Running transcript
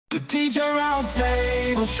DJ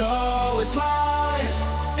Roundtable Show is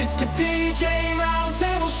live. It's the DJ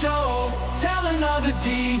Roundtable Show. Tell another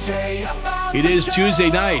DJ about It the is show. Tuesday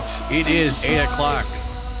night. It is 8 o'clock.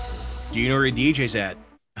 Do you know where DJ's at?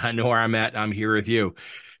 I know where I'm at. I'm here with you.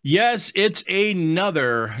 Yes, it's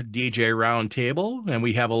another DJ Roundtable, and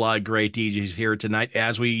we have a lot of great DJs here tonight,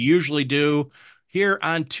 as we usually do here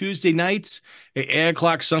on Tuesday nights at 8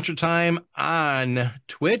 o'clock Central Time on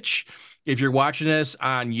Twitch. If you're watching this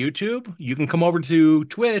on YouTube, you can come over to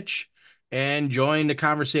Twitch and join the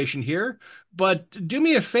conversation here. But do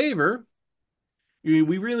me a favor. We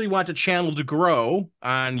really want the channel to grow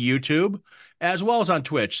on YouTube as well as on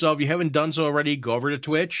Twitch. So if you haven't done so already, go over to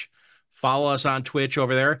Twitch, follow us on Twitch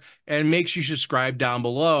over there, and make sure you subscribe down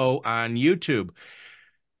below on YouTube.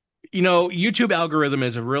 You know, YouTube algorithm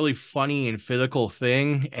is a really funny and fickle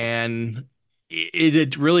thing, and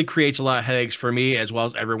it really creates a lot of headaches for me as well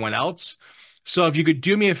as everyone else. So if you could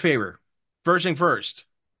do me a favor, first thing first,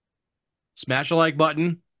 smash the like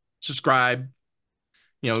button, subscribe,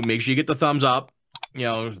 make sure you get the thumbs up.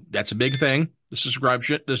 That's a big thing. The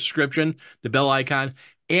subscription, the bell icon,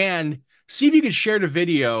 and see if you can share the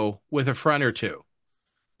video with a friend or two.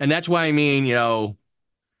 And that's why I mean,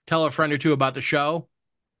 tell a friend or two about the show.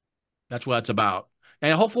 That's what it's about.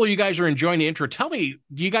 And hopefully you guys are enjoying the intro. Tell me,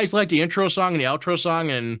 do you guys like the intro song and the outro song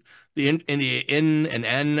and the in and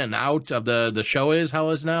N and out of the show is how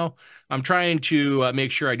it is now? I'm trying to make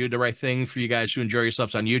sure I do the right thing for you guys to enjoy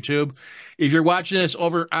yourselves on YouTube. If you're watching this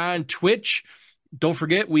over on Twitch, don't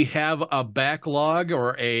forget we have a backlog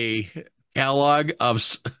or a catalog of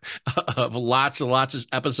lots and lots of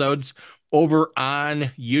episodes over on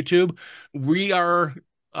YouTube. We are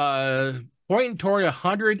pointing toward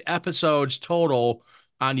 100 episodes total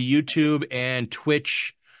on the YouTube and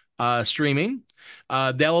Twitch streaming.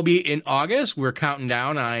 That will be in August. We're counting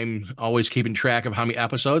down. I'm always keeping track of how many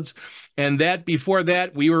episodes. And before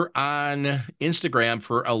that, we were on Instagram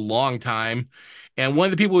for a long time. And one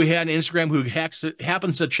of the people we had on Instagram who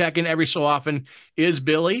happens to check in every so often is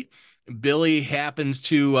Billy. Billy happens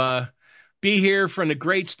to be here from the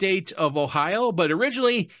great state of Ohio, but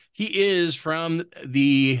originally he is from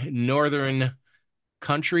the northern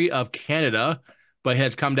country of Canada, but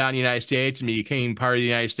has come down to the United States and became part of the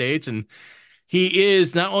United States. And he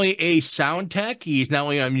is not only a sound tech, he's not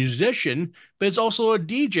only a musician, but he's also a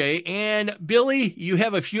DJ. And Billy, you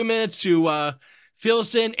have a few minutes to fill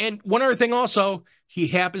us in. And one other thing also, he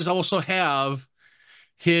happens to also have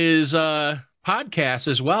his podcast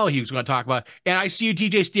as well he was going to talk about. And I see you,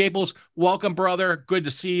 DJ Staples. Welcome, brother. Good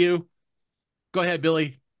to see you. Go ahead,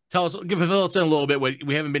 Billy. Fill us in a little bit.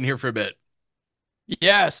 We haven't been here for a bit.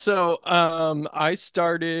 Yeah, so I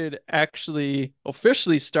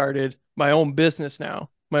officially started my own business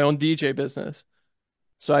now, my own DJ business.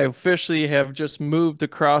 So I officially have just moved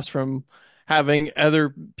across from having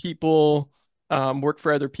other people work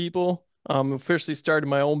for other people. Officially started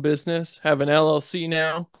my own business, have an LLC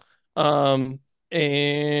now.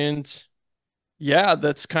 And yeah,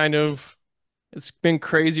 it's been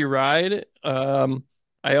crazy ride. The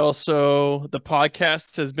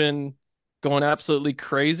podcast has been going absolutely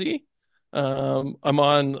crazy. I'm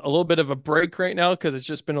on a little bit of a break right now because it's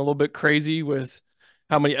just been a little bit crazy with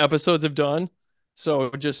how many episodes I've done.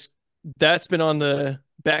 So that's been on the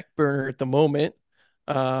back burner at the moment.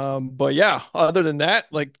 But yeah, other than that,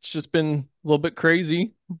 it's just been a little bit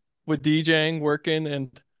crazy with DJing, working,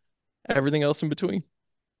 and everything else in between.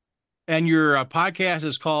 And your podcast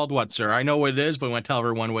is called what, sir? I know what it is, but I want to tell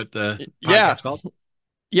everyone what the Yeah. podcast's called.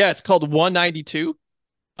 Yeah, it's called 192.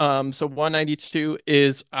 So 192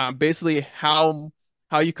 is basically how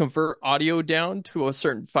you convert audio down to a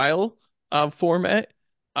certain file format.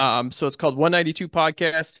 So it's called 192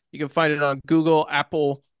 Podcast. You can find it on Google,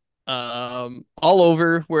 Apple, all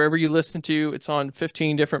over wherever you listen to. It's on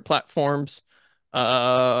 15 different platforms.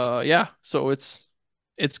 Yeah, so it's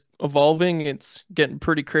evolving. It's getting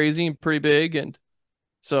pretty crazy and pretty big, and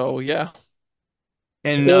so yeah.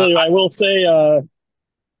 And Billy, I will say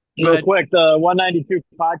Go real ahead. quick, the 192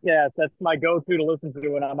 podcast, that's my go-to to listen to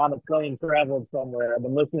when I'm on a plane traveling somewhere. I've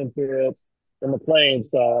been listening to it in the plane,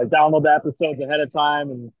 so I download the episodes ahead of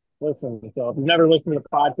time and listen. So if you've never listened to the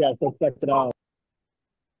podcast, go check it out.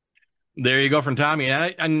 There you go from Tommy.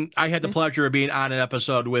 And I had the pleasure of being on an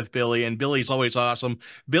episode with Billy, and Billy's always awesome.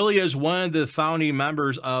 Billy is one of the founding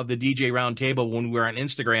members of the DJ Roundtable when we were on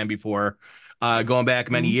Instagram before, going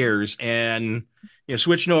back many years. And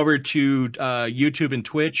switching over to YouTube and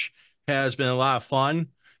Twitch has been a lot of fun.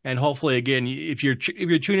 And hopefully, again, if you're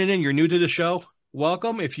tuning in, you're new to the show,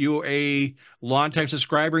 welcome. If you're a longtime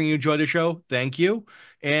subscriber and you enjoy the show, thank you.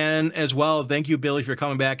 And as well, thank you, Billy, for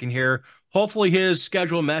coming back in here hopefully his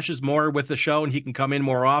schedule meshes more with the show and he can come in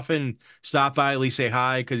more often, stop by, at least say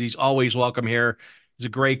hi, because he's always welcome here. He's a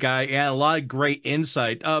great guy and a lot of great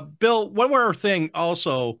insight. Bill, one more thing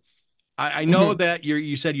also. I know Mhm. that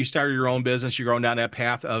you said you started your own business. You're going down that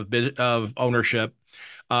path of ownership.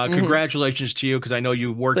 Mhm. Congratulations to you, because I know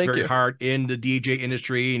you worked Thank very you. hard in the DJ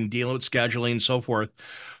industry and dealing with scheduling and so forth.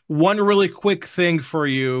 One really quick thing for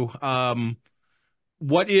you.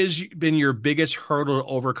 What is been your biggest hurdle to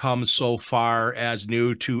overcome so far as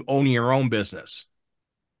new to owning your own business?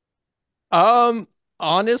 Um,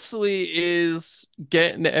 honestly, is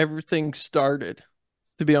getting everything started,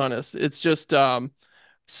 to be honest. It's just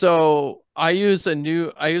so I use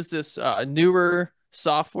this newer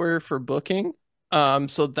software for booking.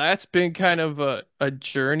 So that's been kind of a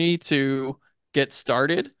journey to get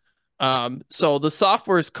started. So the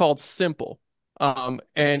software is called Simple. And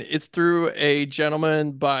it's through a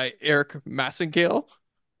gentleman by Eric Massengale.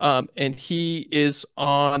 And he is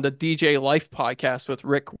on the DJ Life podcast with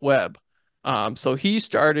Rick Webb. So he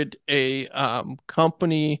started a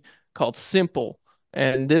company called Simple,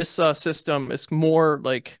 and this system is more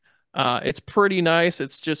like it's pretty nice.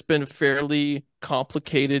 It's just been fairly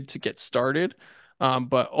complicated to get started.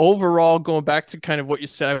 But overall, going back to kind of what you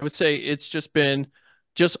said, I would say it's just been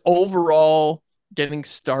just overall getting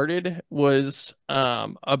started was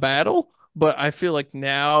a battle. But I feel like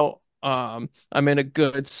now I'm in a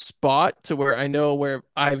good spot to where I know where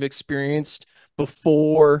I've experienced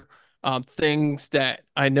before things that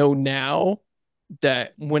I know now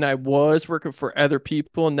that when I was working for other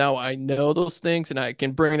people, now I know those things and I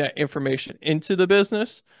can bring that information into the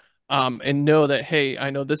business, and know that, hey, I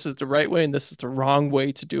know this is the right way and this is the wrong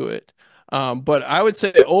way to do it. But I would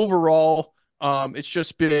say overall, it's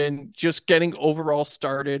just been just getting overall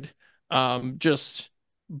started. Just,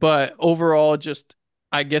 but overall, just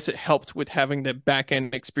I guess it helped with having the back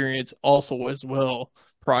end experience also as well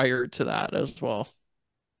prior to that as well.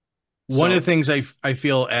 One of So, the things I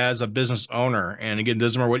feel as a business owner, and again,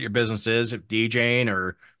 doesn't matter what your business is, if DJing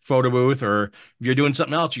or photo booth, or if you're doing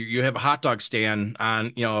something else, you have a hot dog stand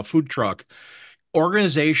on, a food truck.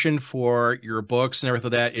 Organization for your books and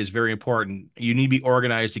everything like that is very important. You need to be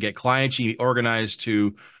organized to get clients. You need to be organized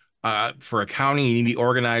to for accounting. You need to be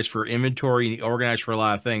organized for inventory. You need to be organized for a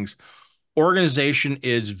lot of things. Organization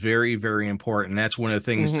is very, very important. That's one of the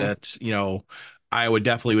things mhm. that, I would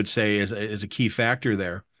definitely would say is a key factor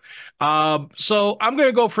there. So I'm going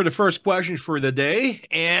to go for the first question for the day.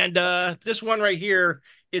 And this one right here,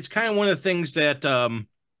 it's kind of one of the things that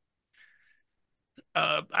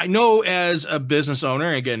I know as a business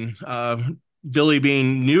owner, again, Billy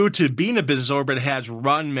being new to being a business owner, but has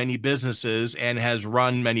run many businesses and has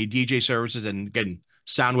run many DJ services and again,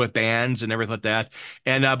 sound with bands and everything like that.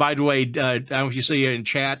 And by the way, I don't know if you see it in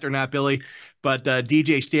chat or not, Billy, but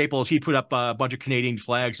DJ Staples, he put up a bunch of Canadian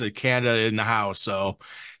flags of Canada in the house. So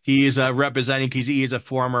he is representing, because he is a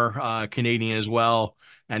former Canadian as well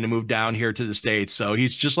and to move down here to the States. So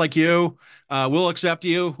he's just like you. We'll accept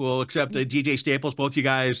you. We'll accept DJ Staples, both you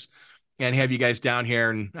guys, and have you guys down here.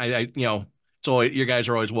 And so you guys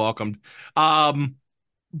are always welcomed. Um,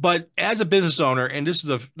 but as a business owner, and this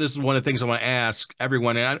is one of the things I want to ask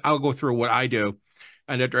everyone, and I'll go through what I do,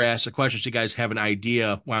 and after I ask the questions, you guys have an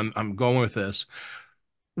idea where I'm going with this.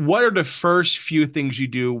 What are the first few things you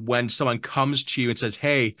do when someone comes to you and says,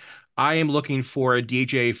 "Hey, I am looking for a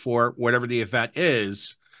DJ for whatever the event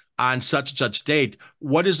is on such and such date"?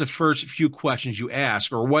 What is the first few questions you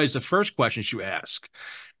ask, or what is the first questions you ask?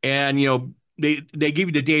 And they give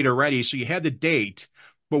you the date already, so you have the date,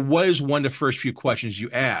 but what is one of the first few questions you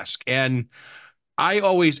ask? And I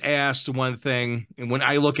always ask the one thing, and when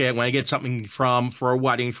I get something from for a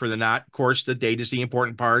wedding for the knot, of course, the date is the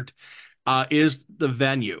important part, is the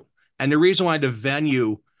venue. And the reason why the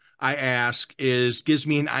venue I ask is gives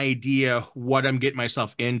me an idea what I'm getting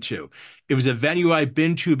myself into. If it's a venue I've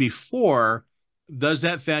been to before, does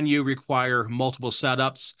that venue require multiple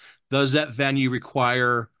setups? Does that venue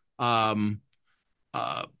require um,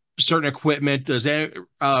 uh, certain equipment? Does that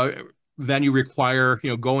venue require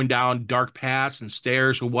going down dark paths and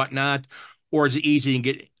stairs or whatnot, or is it easy to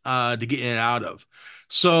get in and out of?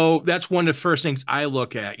 So that's one of the first things I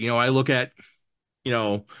look at. I look at you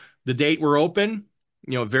know, the date we're open,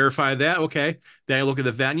 verify that. Okay. Then I look at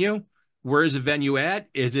the venue. Where is the venue at?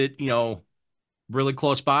 Is it, really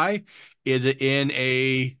close by? Is it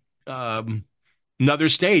in um, another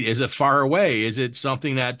state? Is it far away? Is it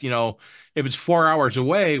something that, if it's 4 hours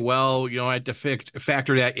away, well, I have to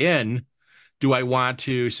factor that in. Do I want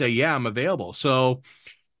to say, yeah, I'm available? So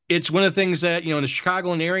it's one of the things that, in the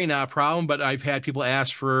Chicagoland area, not a problem, but I've had people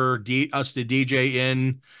ask for us to DJ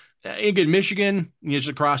in In Michigan, just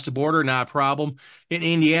across the border, not a problem. In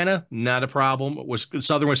Indiana, not a problem. Was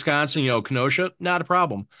Southern Wisconsin, Kenosha, not a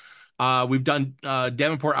problem. We've done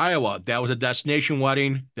Davenport, Iowa. That was a destination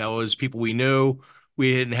wedding. That was people we knew.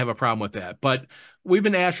 We didn't have a problem with that. But we've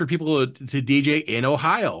been asked for people to DJ in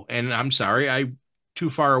Ohio, and I'm sorry, I too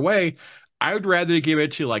far away. I would rather give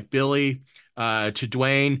it to like Billy, to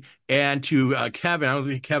Dwayne, and to Kevin. I don't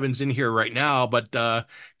think Kevin's in here right now, but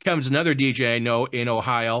Kevin's another DJ I know in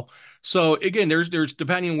Ohio. So again, there's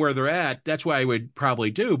depending on where they're at, that's what I would probably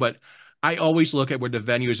do. But I always look at where the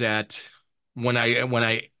venue's at when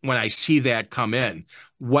I see that come in.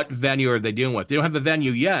 What venue are they dealing with? They don't have a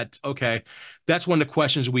venue yet. Okay. That's one of the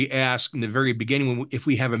questions we ask in the very beginning if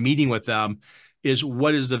we have a meeting with them is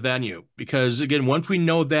what is the venue? Because again, once we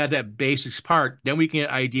know that basics part, then we can get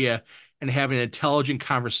an idea and have an intelligent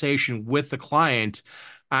conversation with the client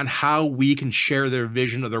on how we can share their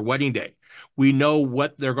vision of their wedding day. We know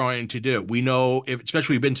what they're going to do. We know if,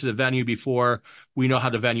 especially we've been to the venue before, we know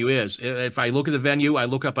how the venue is. If I look at the venue, I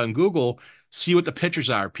look up on Google, see what the pictures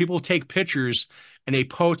are. People take pictures and they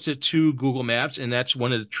post it to Google Maps. And that's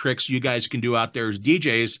one of the tricks you guys can do out there as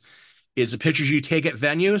DJs is the pictures you take at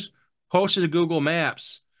venues, post it to Google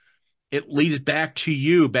Maps. It leads back to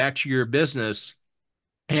you, back to your business,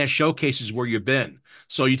 and it showcases where you've been.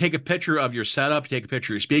 So you take a picture of your setup, you take a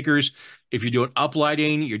picture of your speakers. If you're doing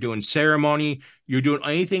uplighting, you're doing ceremony, you're doing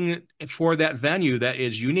anything for that venue that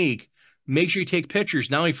is unique, make sure you take pictures,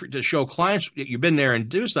 not only to show clients that you've been there and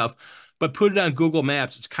do stuff, but put it on Google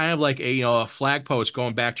Maps. It's kind of like a flag post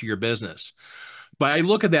going back to your business. But I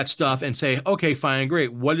look at that stuff and say, okay, fine,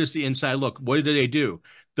 great. What is the inside look? What do they do?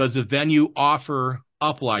 Does the venue offer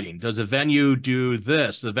uplighting? Does the venue do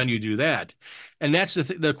this? Does the venue do that? And that's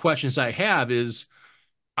the questions I have is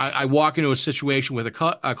I walk into a situation with a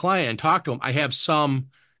client and talk to them. I have some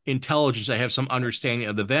intelligence. I have some understanding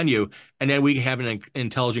of the venue, and then we can have an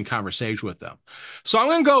intelligent conversation with them. So I'm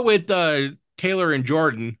going to go with Taylor and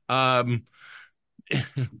Jordan.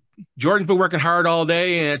 Jordan's been working hard all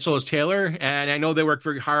day, and so is Taylor. And I know they work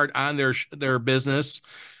very hard on their business.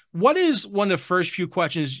 What is one of the first few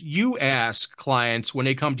questions you ask clients when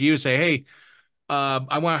they come to you and say, hey,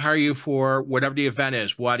 I want to hire you for whatever the event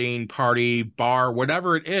is, wedding, party, bar,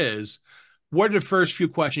 whatever it is. What are the first few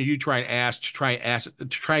questions you try and ask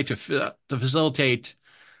to facilitate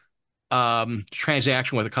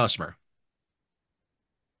transaction with a customer?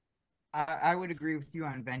 I would agree with you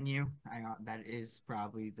on venue. That is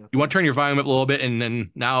probably the. You want to turn your volume up a little bit, and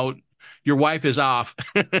then now your wife is off.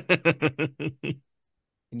 Can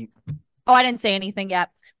you... Oh, I didn't say anything yet.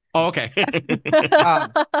 Oh, okay.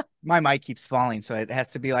 My mic keeps falling, so it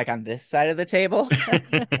has to be like on this side of the table.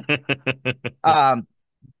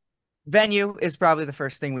 Venue is probably the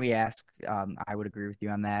first thing we ask. I would agree with you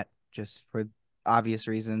on that, just for obvious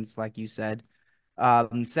reasons, like you said.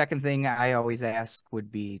 Second thing I always ask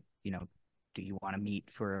would be, do you want to meet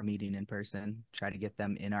for a meeting in person? Try to get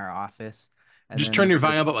them in our office. And just turn your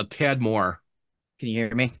volume up a tad more. Can you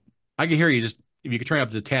hear me? I can hear you. Just if you could turn it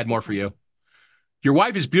up a tad more for you. Your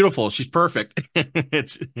wife is beautiful. She's perfect. I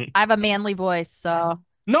have a manly voice, so.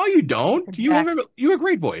 No, you don't. You have a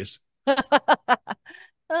great voice. But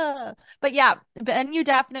yeah, venue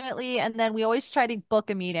definitely. And then we always try to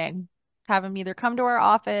book a meeting, have them either come to our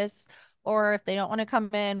office, or if they don't want to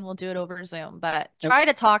come in, we'll do it over Zoom. But try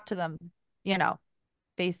to talk to them,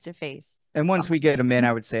 face to face. And once we get them in,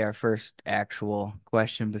 I would say our first actual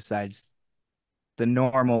question besides the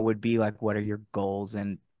normal would be like, what are your goals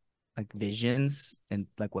and like visions, and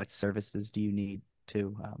like what services do you need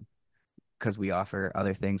to, because we offer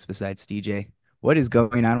other things besides DJ. What is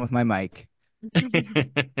going on with my mic?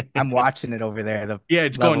 I'm watching it over there.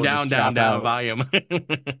 It's going down volume. Here,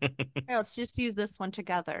 let's just use this one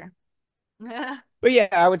together. But yeah,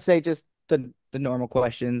 I would say just the normal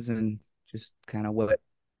questions and just kind of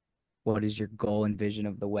what is your goal and vision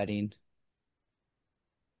of the wedding?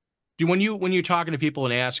 When you're talking to people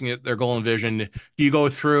and asking their goal and vision, do you go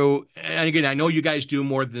through, and again, I know you guys do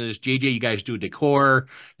more than this JJ, you guys do decor,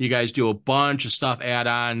 you guys do a bunch of stuff,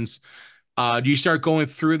 add-ons. Do you start going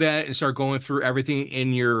through that and start going through everything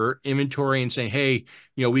in your inventory and saying, hey,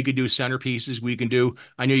 we could do centerpieces,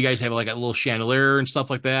 I know you guys have like a little chandelier and stuff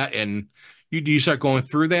like that. And do you start going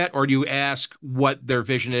through that, or do you ask what their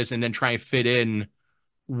vision is and then try and fit in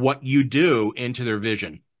what you do into their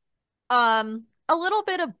vision? A little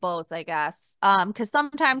bit of both, I guess. Because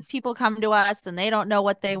sometimes people come to us and they don't know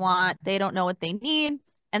what they want. They don't know what they need.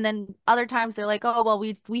 And then other times they're like, oh, well,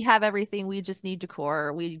 we have everything. We just need decor.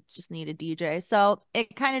 Or we just need a DJ. So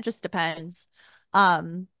it kind of just depends.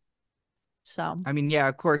 So, I mean, yeah,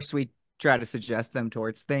 of course we try to suggest them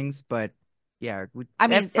towards things, but Yeah, I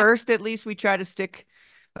mean, at first, at least we try to stick.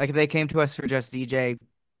 Like if they came to us for just DJ,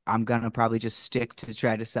 I'm gonna probably just stick to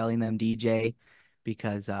try to selling them DJ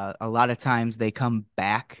because a lot of times they come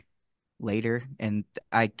back later, and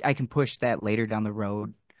I can push that later down the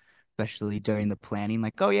road, especially during the planning.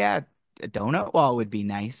 Like, oh yeah, a donut wall would be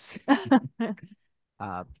nice.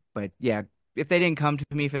 Uh, but yeah, if they didn't come to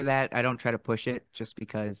me for that, I don't try to push it just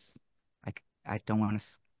because I don't want to,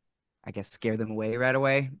 I guess, scare them away right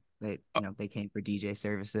away. They came for DJ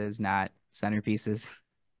services, not centerpieces.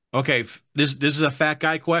 Okay, this is a fat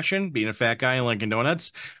guy question. Being a fat guy in Lincoln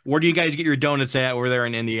Donuts, where do you guys get your donuts at over there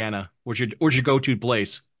in Indiana? Where's your go-to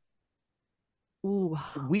place? ooh,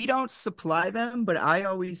 We don't supply them, but I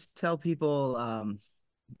always tell people,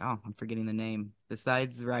 oh, I'm forgetting the name.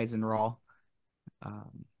 Besides Rise and Roll,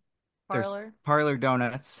 um, there's parlor, Parlor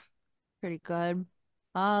Donuts. pretty good.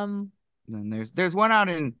 Um, And then there's one out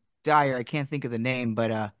in Dyer. I can't think of the name,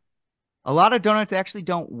 but a lot of donuts actually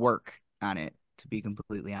don't work on it, to be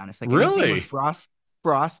completely honest. Like anything with Really?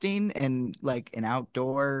 frosting and like an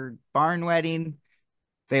outdoor barn wedding,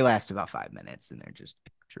 they last about 5 minutes and they're just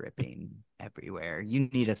dripping everywhere. You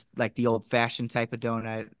need like the old fashioned type of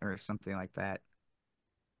donut or something like that.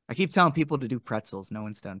 I keep telling people to do pretzels. No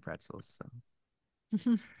one's done pretzels, so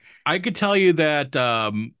I could tell you that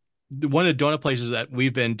one of the donut places that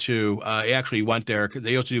we've been to, I actually went there because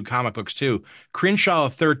they also do comic books too. Crenshaw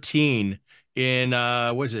 13 in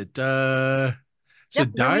what is it? Is yep,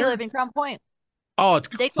 it where we Dyer? live in Crown Point. Oh, it's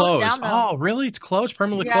They closed closed. down though. Oh, really? It's closed,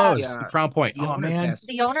 permanently Yeah, closed. the Crown Point. the Oh owner man. passed.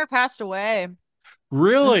 the owner passed away.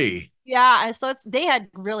 Really? Yeah, so they had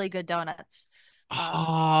really good donuts. Oh,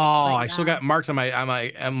 But I still yeah. got marked on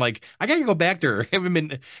I'm like, I gotta go back there. I haven't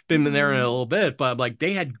been there in a Mhm. little bit, but like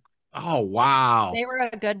they had, oh wow. They were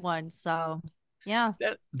a good one. So yeah.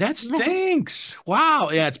 That stinks. Wow.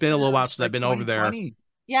 Yeah, it's been a little Yeah. while since I've Like been over there. 2020.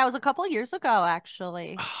 Yeah, it was a couple years ago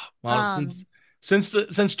actually. Well, Um, since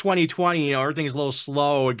 2020, everything's a little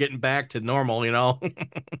slow at getting back to normal.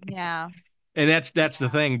 yeah. And that's the Yeah.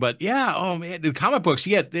 thing. But yeah, oh man, the comic books,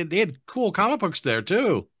 yeah, they had cool comic books there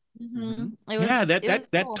too. Mhm. It Yeah, was that it that was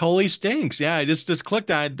that cool. totally stinks. Yeah, I just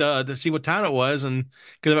clicked on it to see what town it was, and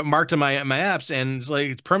because it marked in my apps, and it's like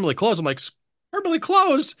it's permanently closed. I'm like, permanently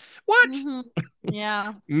closed? What? hmm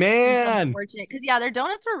Yeah. It's Man. unfortunate because yeah, their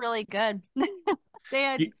donuts were really good. They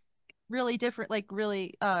had Y- really different, like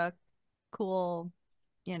really cool,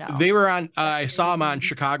 They were on, I saw them on decorations.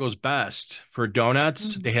 Chicago's Best for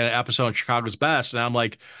donuts. They Mhm. had an episode on Chicago's Best, and I'm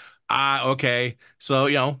like, okay.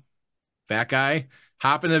 So, fat guy,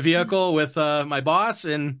 hop in the vehicle with my boss,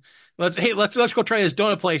 and let's go try this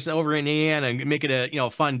donut place over in Indiana and make it a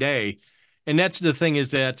fun day. And that's the thing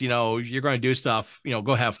is that you're going to do stuff,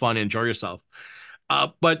 go have fun, enjoy yourself.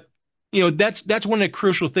 But that's one of the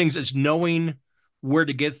crucial things is knowing where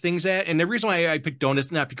to get things at. And the reason why I picked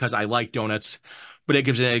donuts, not because I like donuts, but it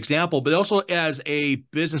gives an example, but also as a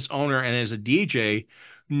business owner and as a DJ,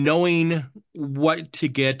 knowing what to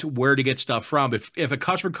get, where to get stuff from. If a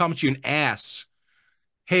customer comes to you and asks,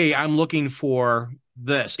 hey, I'm looking for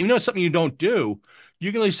this. Even though it's something you don't do,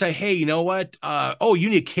 you can at least say, hey, you know what? Oh, you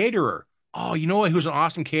need a caterer. Oh, you know what? Who's an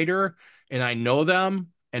awesome caterer? And I know them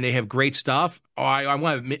and they have great stuff. Oh, I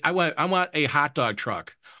want a hot dog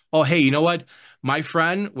truck. Oh, hey, you know what? My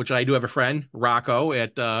friend, which I do have a friend, Rocco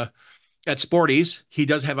at Sporty's, he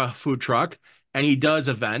does have a food truck and he does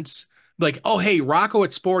events. Like, oh, hey, Rocco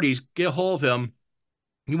at Sporty's, get a hold of him.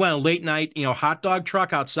 You want a late night, hot dog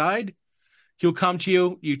truck outside? He'll come to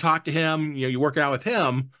you, you talk to him, you work it out with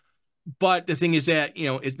him. But the thing is that,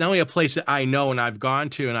 it's not only a place that I know and I've gone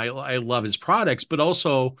to and I love his products, but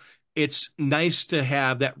also it's nice to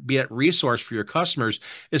have that be that resource for your customers,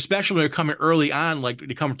 especially when they're coming early on, like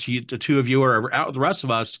to come to you, the two of you or out the rest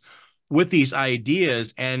of us with these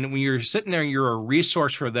ideas. And when you're sitting there and you're a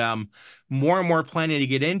resource for them, more and more planning to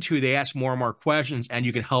get into, they ask more and more questions and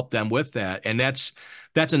you can help them with that. And that's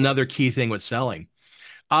another key thing with selling.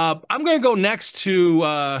 I'm going to go next to,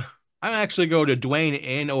 I'm actually go to Dwayne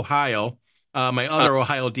in Ohio, my other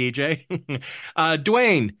Ohio DJ.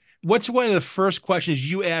 Dwayne, what's one of the first questions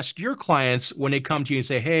you ask your clients when they come to you and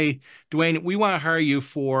say, hey, Dwayne, we want to hire you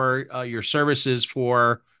for your services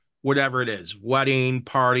for whatever it is, wedding,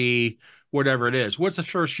 party, whatever it is. What's the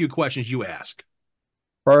first few questions you ask?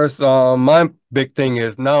 First, my big thing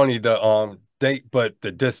is not only the date, but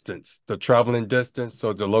the distance, the traveling distance,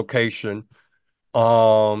 so the location.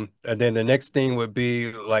 And then the next thing would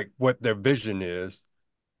be like what their vision is.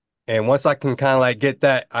 And once I can kind of like get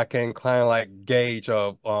that, I can kind of like gauge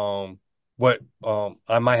of what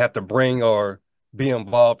I might have to bring or be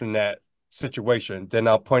involved in that situation. Then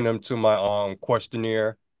I'll point them to my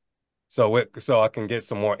questionnaire so I can get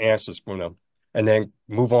some more answers from them. and then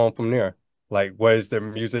move on from there. Like, what is their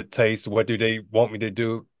music taste? What do they want me to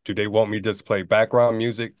do? Do they want me to just play background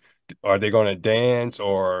music? Are they going to dance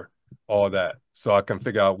or all that? So I can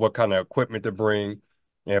figure out what kind of equipment to bring.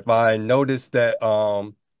 If I notice that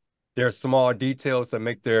there's small details that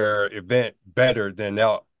make their event better, then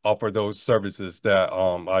they'll offer those services that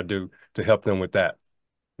I do to help them with that.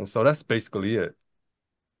 And so that's basically it.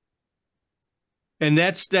 And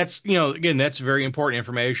that's again, that's very important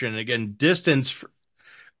information. Again, distance,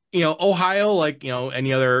 Ohio, like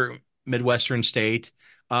any other Midwestern state,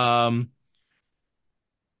 um,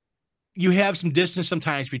 you have some distance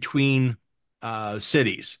sometimes between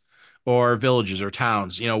cities or villages or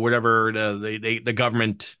towns, whatever the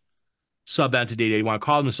government sub entity they want to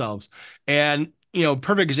call themselves. And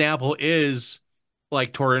perfect example is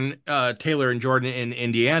like Taylor and Jordan in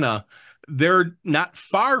Indiana. They're not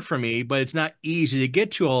far from me, but it's not easy to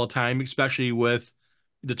get to all the time, especially with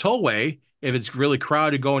the tollway. If it's really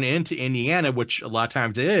crowded going into Indiana, which a lot of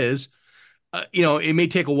times it is, it may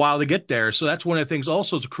take a while to get there. So that's one of the things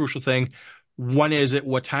also is a crucial thing. When is it,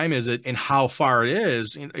 what time is it, and how far it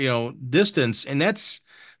is, distance. And that's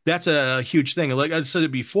a huge thing. Like I said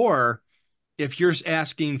it before, if you're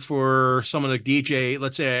asking for someone to DJ,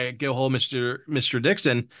 let's say I get a hold of Mr.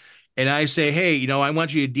 Dixon and I say, hey, I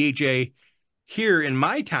want you to DJ here in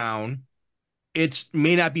my town, it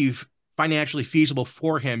may not be financially feasible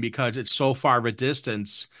for him because it's so far of a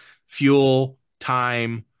distance, fuel,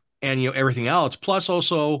 time, and everything else. Plus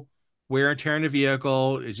also wear and tear in the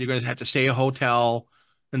vehicle. Is he going to have to stay at a hotel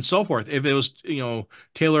and so forth? If it was,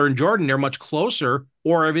 Taylor and Jordan, they're much closer,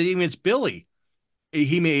 or if even it's Billy,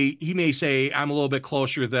 he may say I'm a little bit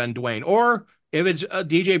closer than Dwayne, or if it's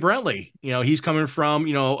DJ Brentley, he's coming from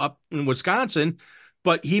up in Wisconsin,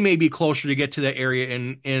 but he may be closer to get to the area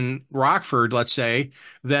in Rockford, let's say,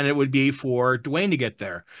 than it would be for Dwayne to get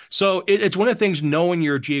there. So it's one of the things, knowing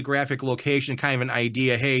your geographic location, kind of an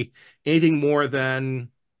idea. Hey, anything more than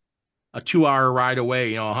a 2-hour ride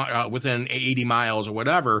away, within 80 miles or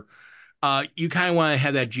whatever, you kind of want to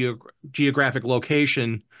have that geographic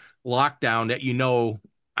location lockdown that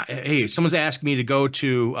hey, if someone's asking me to go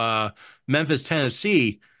to Memphis,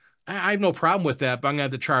 Tennessee, I have no problem with that, but I'm gonna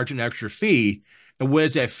have to charge an extra fee. And what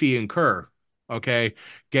does that fee incur? Okay,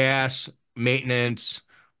 gas, maintenance,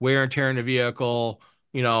 wear and tear in the vehicle,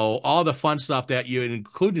 all the fun stuff that you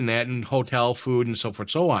include in that, and hotel, food, and so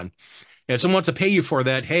forth, so on. And if someone wants to pay you for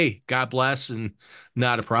that, hey, God bless, and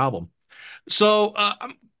not a problem. So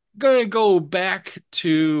I'm going to go back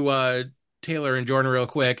to Taylor and Jordan real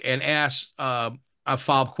quick and ask a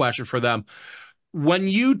follow-up question for them. When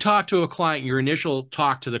you talk to a client, your initial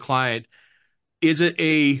talk to the client, is it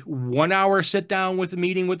a 1 hour sit down with a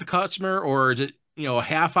meeting with the customer, or is it, a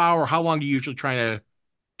half hour? How long do you usually try to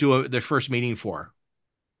do the first meeting for?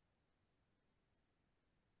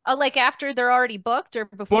 Like after they're already booked or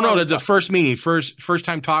before? Well, no, the first meeting, first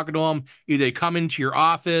time talking to them, either they come into your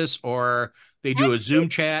office or they do a Zoom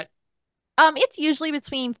chat. It's usually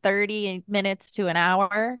between 30 minutes to an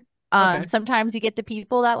hour. Okay. Sometimes you get the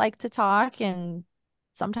people that like to talk, and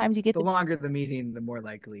sometimes you get The longer the meeting, the more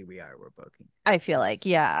likely we are we're booking. I feel like,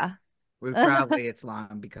 yeah. It's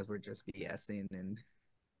long because we're just BSing and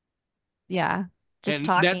Yeah, just And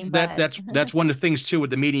talking. that's one of the things too with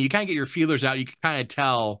the meeting. You kind of get your feelers out. You can kind of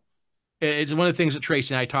tell. It's one of the things that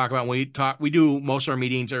Tracy and I talk about when we talk. We do most of our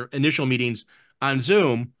meetings or initial meetings on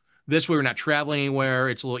Zoom. This way, we're not traveling anywhere.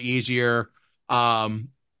 It's a little easier.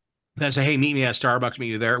 Then say, hey, meet me at Starbucks. Meet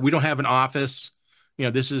you there. We don't have an office.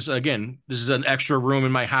 This is an extra room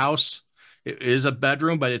in my house. It is a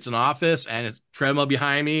bedroom, but it's an office, and it's treadmill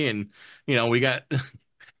behind me, and we got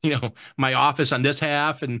my office on this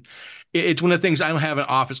half, and it's one of the things. I don't have an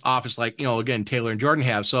office like again, Taylor and Jordan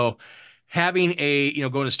have. So having a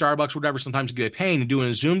going to Starbucks, whatever, sometimes it can be a pain, and doing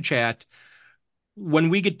a Zoom chat. When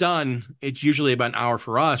we get done, it's usually about an hour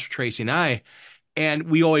for us, for Tracy and I. And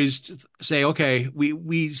we always say, okay,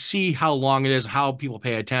 we see how long it is, how people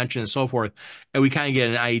pay attention and so forth. And we kind of get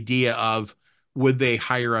an idea of would they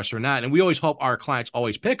hire us or not. And we always hope our clients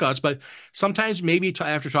always pick us, but sometimes maybe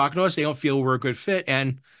after talking to us, they don't feel we're a good fit.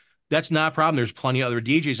 And that's not a problem. There's plenty of other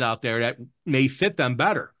DJs out there that may fit them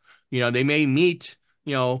better. They may meet,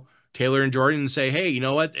 Taylor and Jordan and say, hey, you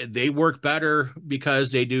know what? They work better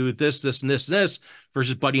because they do this, this, and this, and this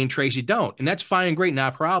versus Buddy and Tracy don't. And that's fine and great,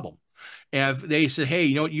 not a problem. And if they said, hey,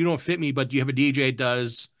 you don't fit me, but do you have a DJ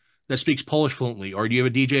that speaks Polish fluently, or do you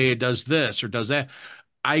have a DJ that does this or does that?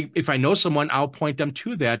 If I know someone, I'll point them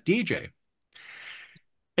to that DJ.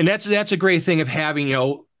 And that's a great thing of having,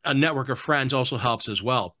 a network of friends also helps as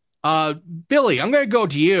well. Billy, I'm going to go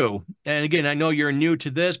to you. And again, I know you're new to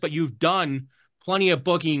this, but you've done plenty of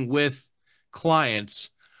booking with clients,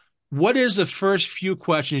 what is the first few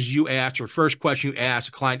questions you ask, or first question you ask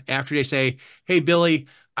a client after they say, "Hey, Billy,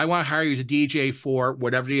 I want to hire you as a DJ for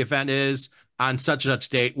whatever the event is on such and such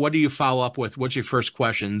date"? What do you follow up with? What's your first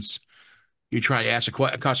questions you try to ask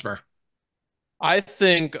a customer? I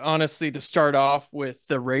think honestly to start off with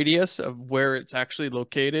the radius of where it's actually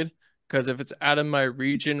located, because if it's out of my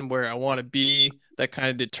region where I want to be, that kind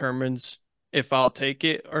of determines if I'll take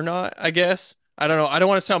it or not, I guess. I don't know. I don't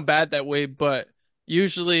want to sound bad that way, but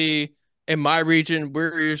usually in my region,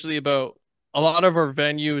 we're usually about a lot of our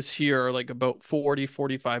venues here are like about 40,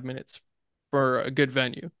 45 minutes for a good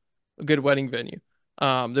venue, a good wedding venue.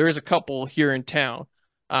 There is a couple here in town.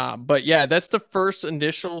 But yeah, that's the first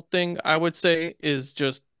initial thing I would say is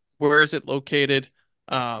just where is it located?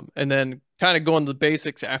 And then kind of going to the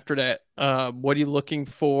basics after that. What are you looking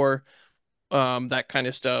for? That kind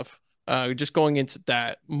of stuff. Just going into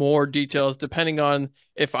that more details, depending on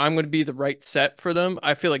if I'm going to be the right set for them.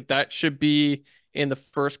 I feel like that should be in the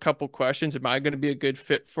first couple questions. Am I going to be a good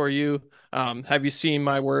fit for you? Have you seen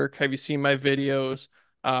my work? Have you seen my videos?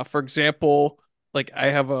 For example, like I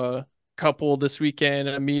have a couple this weekend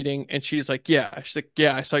in a meeting, and she's like, yeah,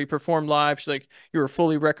 I saw you perform live. She's like, you were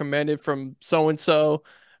fully recommended from so and so.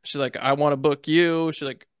 She's like, I want to book you. She's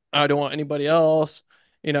like, I don't want anybody else.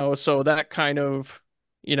 So that kind of,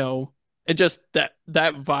 it just that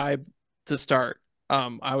vibe to start.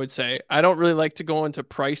 I would say I don't really like to go into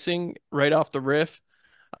pricing right off the riff.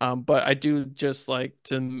 But I do just like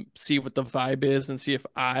to see what the vibe is and see if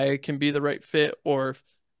I can be the right fit, or if,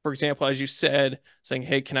 for example, as you said, saying,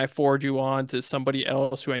 "Hey, can I forward you on to somebody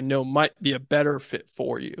else who I know might be a better fit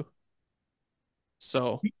for you?"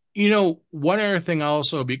 So, One other thing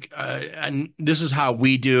also, and this is how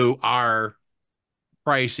we do our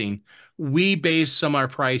pricing. We base some of our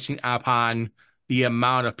pricing upon the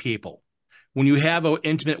amount of people. When you have an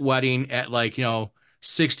intimate wedding at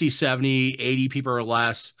 60, 70, 80 people or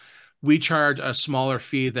less, we charge a smaller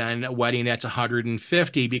fee than a wedding that's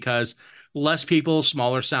 150 because less people,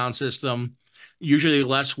 smaller sound system, usually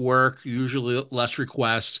less work, usually less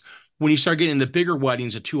requests. When you start getting into bigger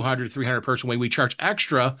weddings, a 200, 300 person wedding, we charge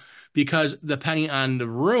extra because depending on the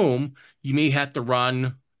room, you may have to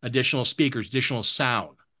run additional speakers, additional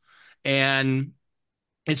sound. And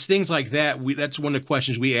it's things like that. That's one of the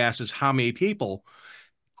questions we ask is how many people.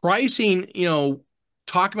 Pricing,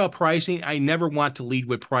 talk about pricing. I never want to lead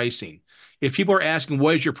with pricing. If people are asking,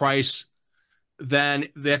 what is your price? Then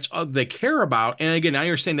that's all they care about. And again, I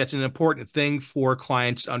understand that's an important thing for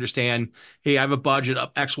clients to understand. Hey, I have a budget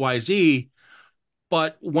of XYZ.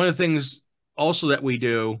 But one of the things also that we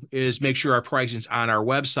do is make sure our pricing's on our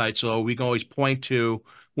website. So we can always point to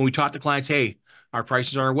when we talk to clients, hey, our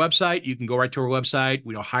prices are on our website. You can go right to our website.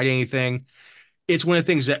 We don't hide anything. It's one of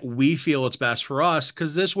the things that we feel it's best for us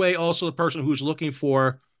because this way also the person who's looking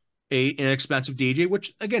for an inexpensive DJ,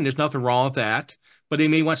 which again, there's nothing wrong with that, but they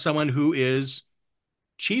may want someone who is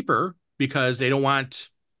cheaper because they don't want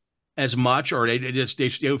as much, or they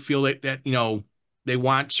feel that they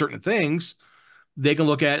want certain things. They can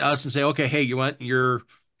look at us and say, okay, hey, you want your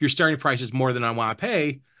starting price is more than I want to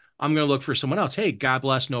pay. I'm going to look for someone else. Hey, God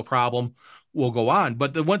bless, no problem. We'll go on.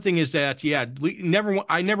 But the one thing is that, yeah,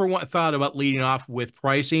 I never thought about leading off with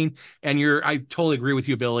pricing. And I totally agree with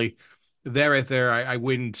you, Billy. There, right there, I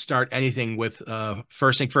wouldn't start anything with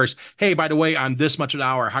first thing first. Hey, by the way, I'm this much an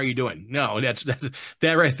hour. How are you doing? No, that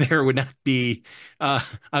right there would not be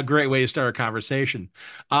a great way to start a conversation.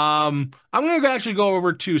 I'm going to actually go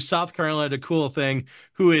over to South Carolina, the Cool Thing,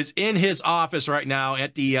 who is in his office right now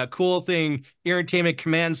at the Cool Thing Entertainment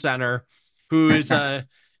Command Center. Who is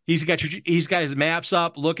he's got his maps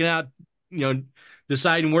up, looking out,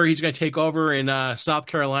 deciding where he's going to take over in South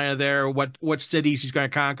Carolina. There, what cities he's going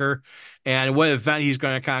to conquer, and what event he's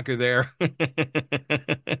going to conquer there.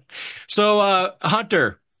 So,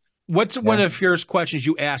 Hunter, what's one of the first questions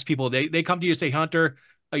you ask people? They come to you and say, Hunter,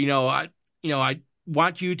 I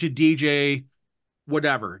want you to DJ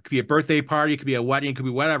whatever. It could be a birthday party, it could be a wedding, it could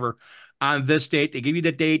be whatever. On this date, they give you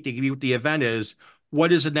the date, they give you what the event is.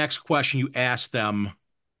 What is the next question you ask them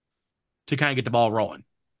to kind of get the ball rolling?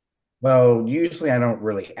 Well, usually I don't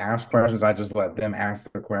really ask questions. I just let them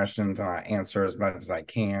ask the questions and I answer as much as I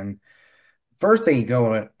can. First, they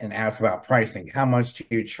go and ask about pricing. How much do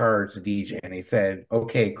you charge the DJ? And they said,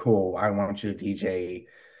 okay, cool. I want you to DJ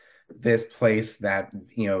this place, that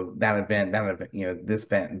event, this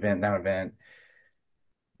event, that event.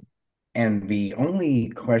 And the only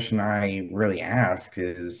question I really ask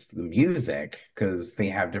is the music because they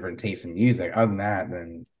have different tastes in music. Other than that,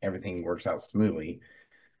 then everything works out smoothly.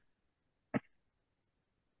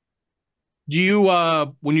 Do you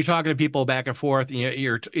when you're talking to people back and forth,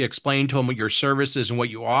 you explain to them what your service is and what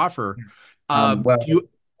you offer. Well, Do you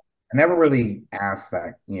I never really asked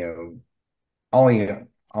that,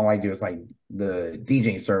 all I do is like the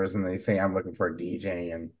DJ service, and they say I'm looking for a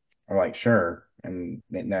DJ, and I'm like, sure, and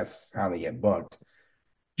then that's how they get booked.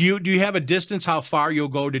 do you have a distance how far you'll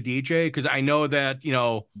go to DJ? Because I know that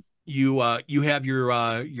you have your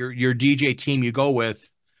DJ team you go with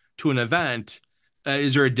to an event.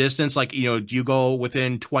 Is there a distance like do you go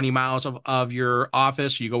within 20 miles of your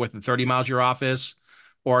office? You go within 30 miles of your office,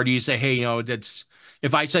 or do you say, hey, that's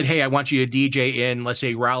if I said, hey, I want you to DJ in, let's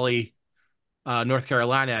say Raleigh, North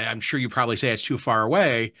Carolina, I'm sure you probably say it's too far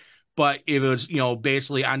away. But if it was,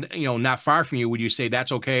 basically on, not far from you, would you say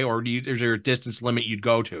that's okay, or is there a distance limit you'd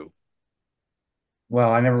go to?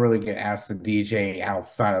 Well, I never really get asked to DJ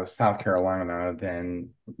outside of South Carolina.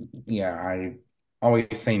 Then, yeah, I always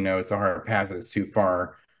say no. It's a hard pass. It's too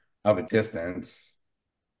far of a distance.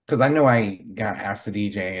 Because I know I got asked to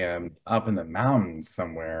DJ up in the mountains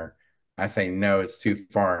somewhere. I say no, it's too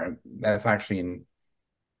far. And that's actually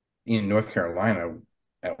in North Carolina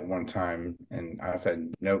at one time, and I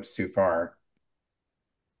said nope, it's too far.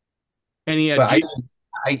 Any But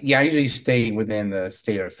I usually stay within the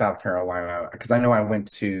state of South Carolina because I know I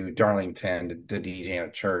went to Darlington to DJ in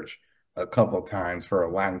a church a couple of times for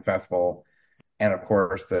a Latin festival, and of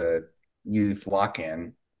course the youth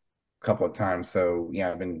lock-in a couple of times. So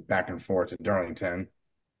yeah, I've been back and forth to Darlington.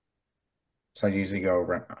 So I usually go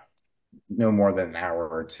around no more than an hour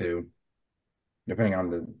or two, depending on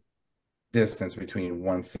the distance between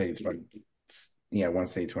one city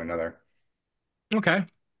to another. Okay.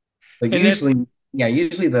 But And that's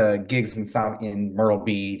usually the gigs in Myrtle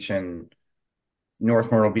Beach and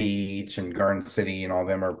North Myrtle Beach and Garden City and all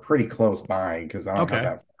them are pretty close by because okay.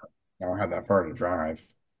 I don't have that far to drive.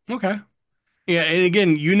 Okay. Yeah, and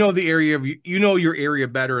again, the area your area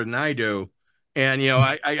better than I do. And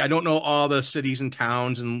I don't know all the cities and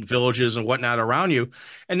towns and villages and whatnot around you.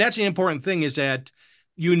 And that's the important thing is that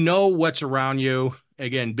you know what's around you.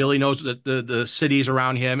 Again, Billy knows the cities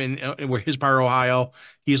around him and where his part of Ohio.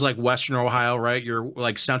 He's like Western Ohio, right? You're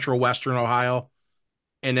like central Western Ohio.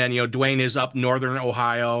 And then Dwayne is up northern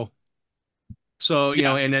Ohio. So,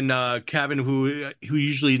 Yeah. and then Kevin, who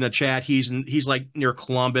usually in the chat, he's like near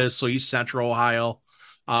Columbus, so he's Central Ohio.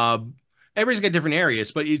 Uh, Everybody's got different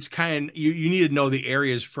areas, but it's kind of you need to know the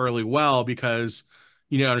areas fairly well because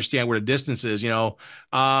you need to understand where the distance is.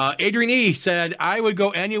 Adrian E said I would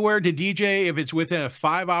go anywhere to DJ if it's within a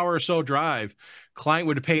 5 hour or so drive. Client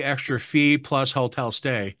would pay extra fee plus hotel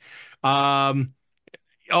stay. Um,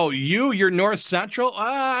 oh, you're North Central?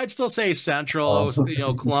 I'd still say Central,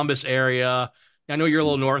 Oh. Columbus area. I know you're a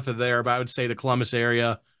little north of there, but I would say the Columbus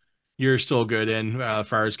area, you're still good in as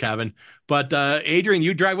far as Kevin. But Adrian,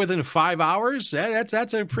 you drive within 5 hours?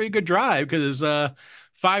 That's a pretty good drive because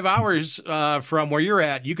 5 hours from where you're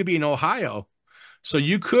at, you could be in Ohio. So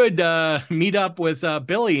you could meet up with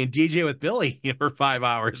Billy and DJ with Billy for 5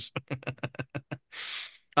 hours.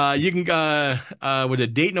 You can with a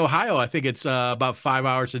Dayton, Ohio. I think it's about 5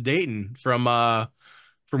 hours to Dayton from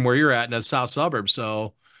where you're at in the south suburbs.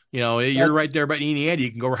 So you're right there by Indiana. You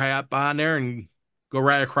can go right up on there and go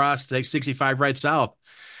right across, take 65 right south.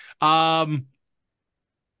 Um,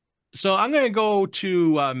 so I'm going to go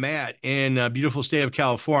to Matt in beautiful state of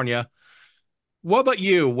California. What about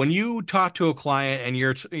you? When you talk to a client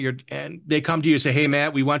and and they come to you and say, "Hey,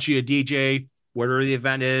 Matt, we want you to DJ, whatever the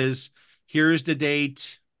event is. Here's the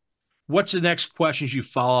date." What's the next questions you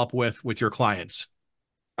follow up with your clients?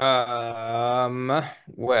 Well,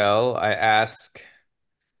 I ask,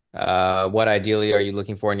 what ideally are you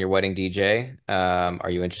looking for in your wedding DJ? Are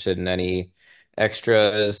you interested in any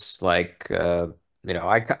extras? Like, I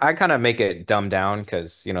kind of make it dumbed down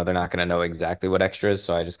because, they're not going to know exactly what extras.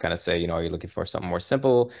 So I just kind of say, are you looking for something more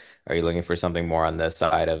simple? Are you looking for something more on the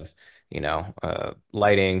side of,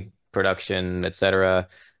 lighting, production, etc.?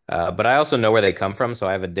 But I also know where they come from, so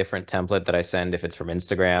I have a different template that I send if it's from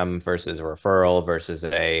Instagram versus a referral versus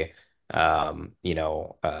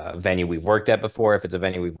venue we've worked at before. If it's a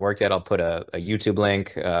venue we've worked at, I'll put a YouTube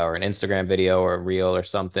link or an Instagram video or a reel or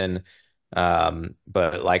something.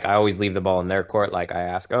 But like I always leave the ball in their court. Like I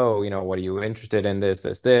ask, oh, what are you interested in? This,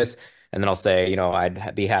 and then I'll say,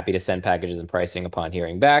 I'd be happy to send packages and pricing upon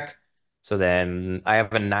hearing back. So then I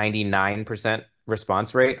have a 99%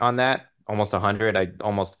 response rate on that, almost 100. I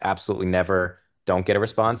almost absolutely never don't get a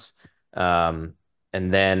response. And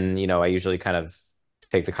then, I usually kind of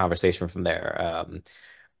take the conversation from there.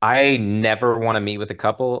 I never want to meet with a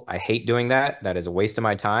couple. I hate doing that. That is a waste of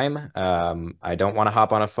my time. I don't want to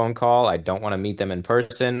hop on a phone call. I don't want to meet them in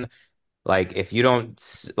person. Like if you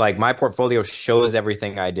don't like my portfolio shows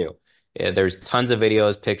everything I do. There's tons of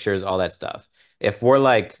videos, pictures, all that stuff. If we're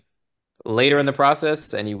like later in the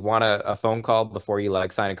process and you want a phone call before you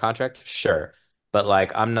like sign a contract, sure. But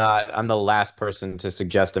like I'm the last person to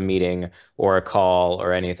suggest a meeting or a call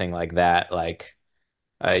or anything like that. Like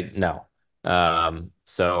I no.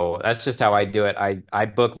 So that's just how I do it. I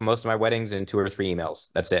book most of my weddings in 2 or 3 emails.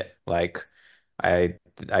 That's it. Like I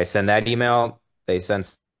I send that email, they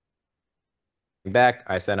send back,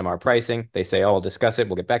 I send them our pricing. They say, "Oh, we'll discuss it.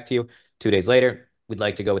 We'll get back to you." 2 days later, we'd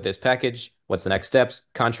like to go with this package. What's the next steps?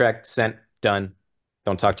 Contract sent, done.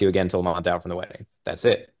 Don't talk to you again until a month out from the wedding. That's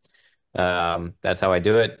it. That's how I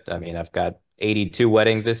do it. I mean, I've got 82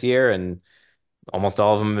 weddings this year, and almost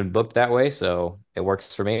all of them have been booked that way, so it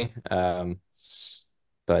works for me.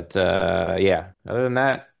 But yeah, other than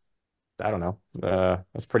that, I don't know.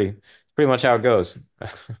 That's pretty much how it goes.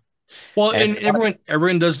 Well, And and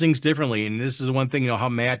everyone does things differently, and this is one thing, how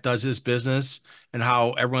Matt does his business and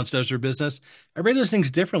how everyone does their business. Everybody does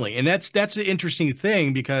things differently, and that's an interesting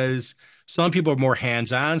thing because some people are more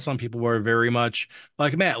hands-on, some people are very much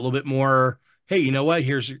like Matt, a little bit more. Hey, you know what?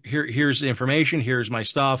 Here's the information. Here's my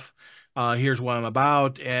stuff. Here's what I'm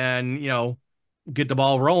about, and get the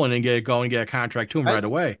ball rolling and get it going, get a contract to him I right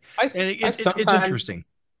away. And I it's sometimes interesting.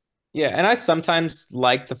 Yeah, and I sometimes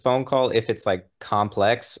like the phone call if it's like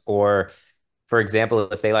complex or for example,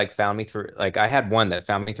 if they like found me through like I had one that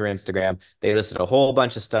found me through Instagram. They listed a whole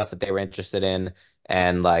bunch of stuff that they were interested in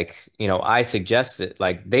and like, I suggested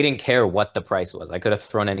like they didn't care what the price was. I could have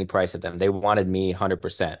thrown any price at them. They wanted me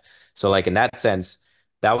 100%. So like in that sense,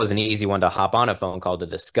 that was an easy one to hop on a phone call to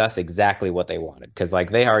discuss exactly what they wanted because like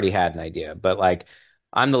they already had an idea. But like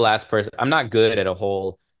I'm the last person. I'm not good at a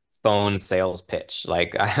whole phone sales pitch.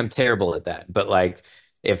 Like I'm terrible at that. But like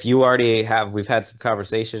if you already have, we've had some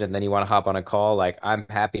conversation and then you want to hop on a call, like I'm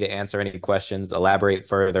happy to answer any questions, elaborate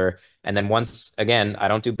further. And then once again, I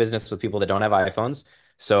don't do business with people that don't have iPhones.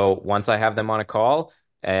 So once I have them on a call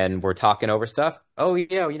and we're talking over stuff, oh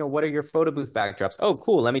yeah, what are your photo booth backdrops? Oh,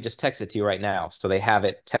 cool. Let me just text it to you right now. So they have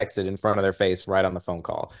it texted in front of their face right on the phone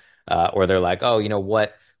call. Or they're like, oh,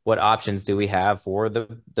 what options do we have for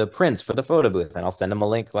the prints for the photo booth? And I'll send them a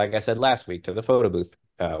link, like I said last week, to the photo booth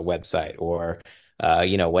website or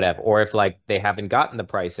whatever. Or if like they haven't gotten the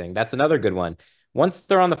pricing, that's another good one. Once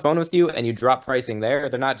they're on the phone with you and you drop pricing there,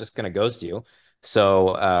 they're not just going to ghost you.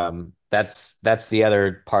 So that's the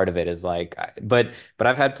other part of it is like, but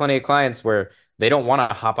I've had plenty of clients where they don't want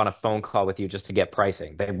to hop on a phone call with you just to get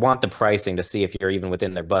pricing. They want the pricing to see if you're even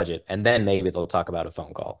within their budget, and then maybe they'll talk about a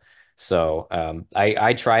phone call. So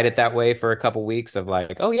I tried it that way for a couple weeks of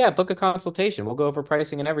like, oh yeah, book a consultation. We'll go over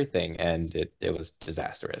pricing and everything, and it was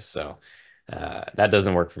disastrous. So that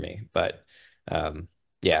doesn't work for me. But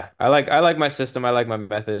yeah, I like my system. I like my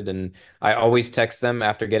method, and I always text them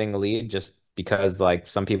after getting the lead, just because like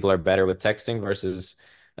some people are better with texting versus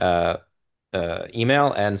uh,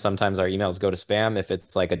 email, and sometimes our emails go to spam if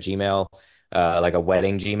it's like a Gmail, like a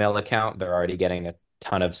wedding Gmail account. They're already getting a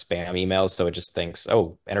ton of spam emails, so it just thinks,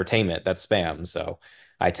 oh, entertainment, that's spam. So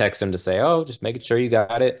I text them to say, oh, just making sure you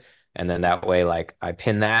got it. And then that way, like I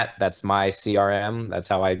pin that. That's my CRM. That's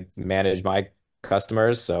how I manage my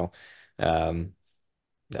customers. So um,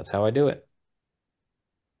 that's how I do it.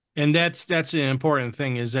 And that's an important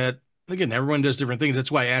thing is that again, everyone does different things.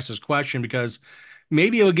 That's why I asked this question because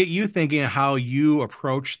maybe it'll get you thinking how you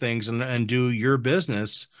approach things and do your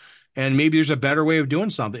business. And maybe there's a better way of doing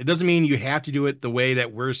something. It doesn't mean you have to do it the way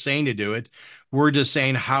that we're saying to do it. We're just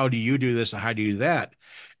saying, how do you do this and how do you do that?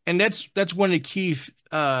 And that's one of the key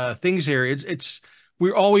things here. It's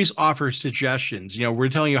we always offer suggestions. We're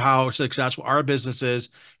telling you how successful our business is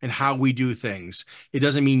and how we do things. It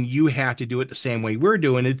doesn't mean you have to do it the same way we're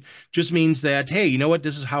doing it. Just means that, hey, you know what?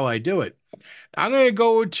 This is how I do it. I'm going to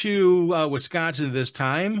go to Wisconsin this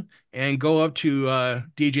time and go up to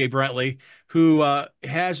DJ Brentley, who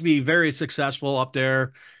has me very successful up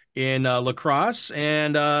there in La Crosse.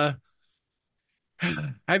 And I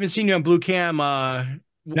haven't seen you on Blue Cam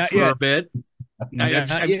Not for yet. a bit. Not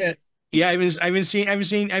yet. Yeah, I've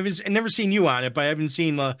never seen you on it, but I haven't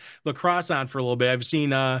seen La Crosse on for a little bit. I've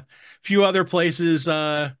seen a few other places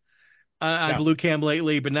on Yeah. Blue Cam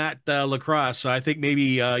lately, but not La Crosse. So I think maybe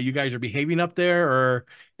you guys are behaving up there, or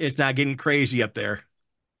it's not getting crazy up there.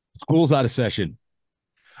 School's out of session.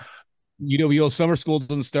 Summer school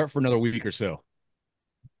doesn't start for another week or so.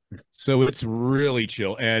 So it's really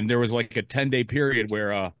chill. And there was like a 10-day period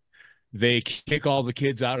where they kick all the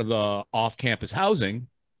kids out of the off-campus housing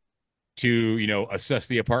to, assess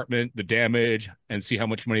the apartment, the damage, and see how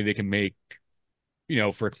much money they can make,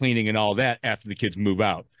 for cleaning and all that after the kids move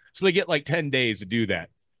out. So they get like 10 days to do that.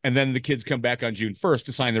 and then the kids come back on June 1st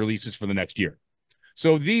to sign their leases for the next year.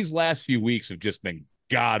 So these last few weeks have just been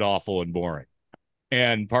god awful and boring.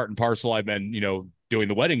 And part and parcel, I've been, doing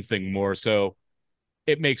the wedding thing more. So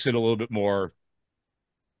it makes it a little bit more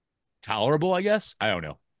tolerable, I guess. I don't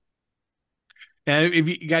know. And if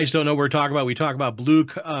you guys don't know what we're talking about, we talk about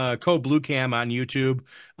Code Blue Cam on YouTube.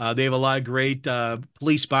 They have a lot of great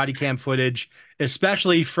police body cam footage,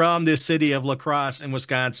 especially from the city of La Crosse in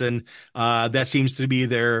Wisconsin. That seems to be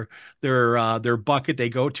their bucket. They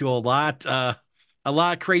go to a lot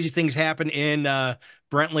of crazy things happen in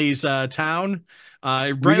Brentley's town.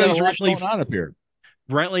 Brentley's originally on up here.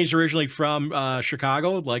 Brentley's originally from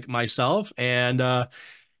Chicago, like myself, and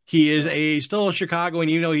he is still a Chicagoan.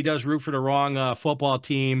 He does root for the wrong football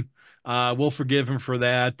team. We'll forgive him for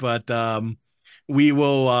that, but we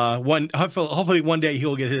will hopefully one day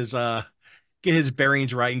he'll get his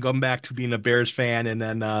bearings right and go back to being a Bears fan. And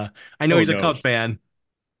then I know he's a Cubs fan.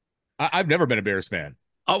 I've never been a Bears fan.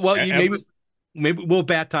 Oh well, maybe we'll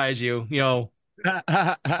baptize you. Yeah,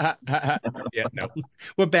 no.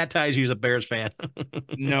 We'll baptize you as a Bears fan.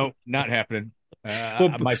 No, not happening.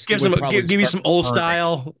 Give you some old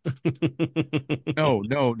style.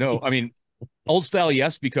 No. I mean, old style,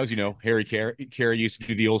 yes, because Harry Carey used to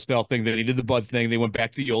do the old style thing. Then he did the Bud thing. They went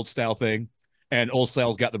back to the old style thing, and old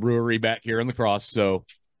style's got the brewery back here in La Crosse. So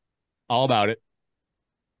all about it.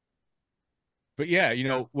 But yeah,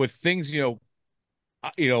 with things,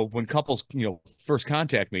 when couples, first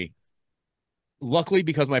contact me, luckily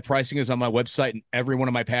because my pricing is on my website and every one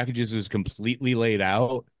of my packages is completely laid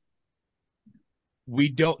out,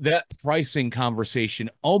 that pricing conversation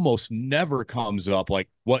almost never comes up, like,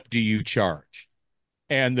 what do you charge?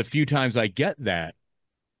 And the few times I get that,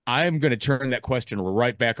 I'm going to turn that question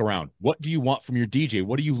right back around. What do you want from your DJ?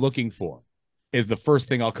 What are you looking for? Is the first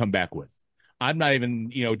thing I'll come back with. I'm not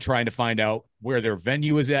even, trying to find out where their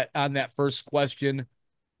venue is at on that first question.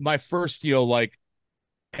 My first,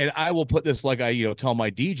 and I will put this like I, tell my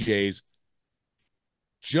DJs,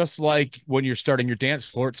 just like when you're starting your dance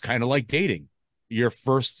floor, it's kind of like dating. Your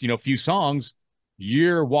first, few songs,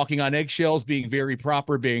 you're walking on eggshells, being very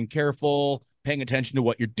proper, being careful, paying attention to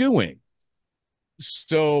what you're doing.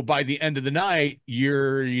 So by the end of the night,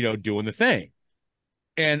 you're, doing the thing.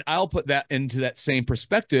 And I'll put that into that same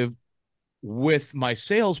perspective with my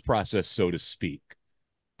sales process, so to speak.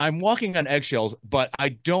 I'm walking on eggshells, but I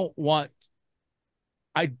don't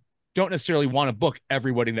necessarily want to book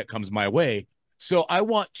every wedding that comes my way. So I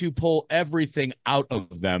want to pull everything out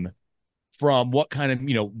of them from what kind of,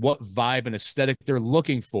 what vibe and aesthetic they're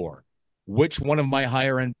looking for. Which one of my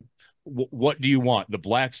higher end, what do you want? The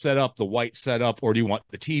black setup, the white setup, or do you want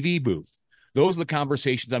the TV booth? Those are the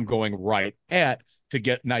conversations I'm going right at to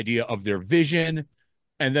get an idea of their vision.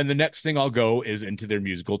 And then the next thing I'll go is into their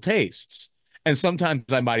musical tastes. And sometimes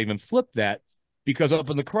I might even flip that, because up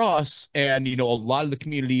in the Cross and, a lot of the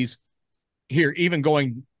communities here,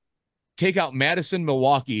 even take out Madison,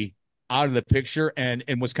 Milwaukee out of the picture. And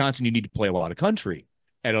in Wisconsin, you need to play a lot of country.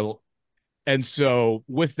 And so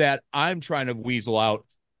with that, I'm trying to weasel out,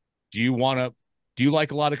 do you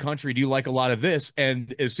like a lot of country? Do you like a lot of this?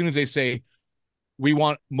 And as soon as they say, we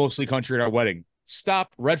want mostly country at our wedding,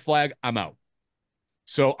 stop, red flag, I'm out.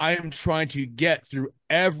 So I am trying to get through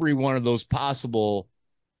every one of those possible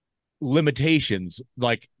limitations,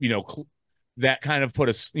 like, that kind of put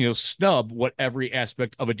a, snub what every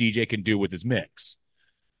aspect of a DJ can do with his mix,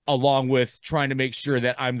 along with trying to make sure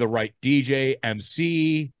that I'm the right DJ,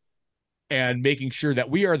 MC, and making sure that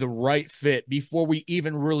we are the right fit before we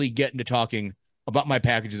even really get into talking about my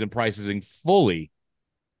packages and pricing fully.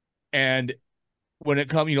 And when it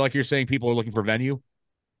comes, like you're saying, people are looking for venue,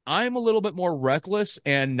 I'm a little bit more reckless.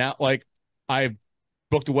 And now, like, I've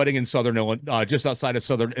booked a wedding in Southern Illinois, just outside of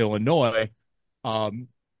Southern Illinois,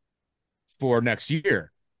 for next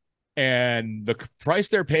year. And the price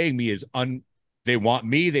they're paying me is they want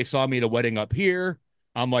me. They saw me at a wedding up here.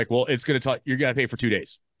 I'm like, well, it's going to you're going to pay for 2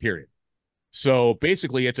 days, period. So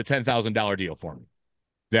basically it's a $10,000 deal for me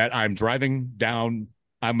that I'm driving down.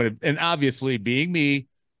 And obviously being me,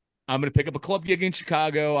 I'm going to pick up a club gig in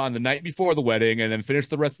Chicago on the night before the wedding and then finish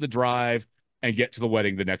the rest of the drive and get to the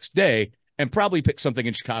wedding the next day and probably pick something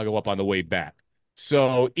in Chicago up on the way back.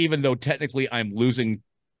 So even though technically I'm losing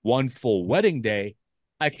one full wedding day,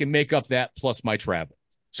 I can make up that plus my travel.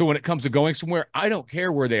 So when it comes to going somewhere, I don't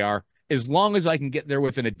care where they are, as long as I can get there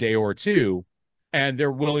within a day or two and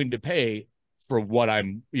they're willing to pay for what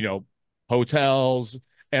I'm, hotels.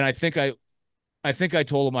 And I think I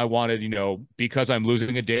told them I wanted, because I'm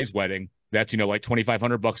losing a day's wedding, that's, like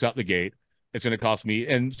 $2,500 out the gate. It's going to cost me.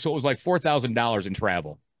 And so it was like $4,000 in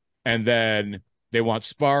travel. And then they want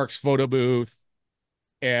Sparks, photo booth,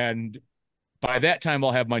 And by that time,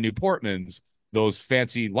 I'll have my new Portmans, those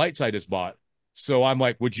fancy lights I just bought. So I'm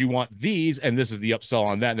like, would you want these? And this is the upsell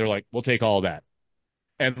on that. And they're like, we'll take all of that.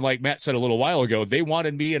 And like Matt said a little while ago, they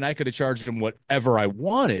wanted me and I could have charged them whatever I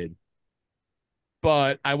wanted.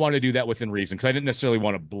 But I want to do that within reason because I didn't necessarily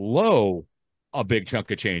want to blow a big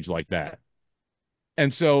chunk of change like that.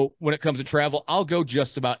 And so when it comes to travel, I'll go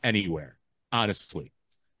just about anywhere, honestly.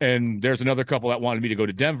 And there's another couple that wanted me to go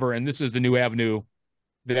to Denver. And this is the new avenue.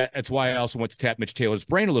 That's why I also went to tap Mitch Taylor's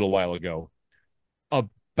brain a little while ago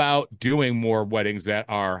about doing more weddings that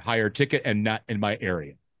are higher ticket and not in my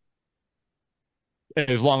area.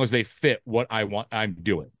 As long as they fit what I want, I'm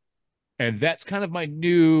doing. And that's kind of my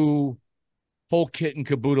new whole kit and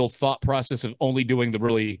caboodle thought process of only doing the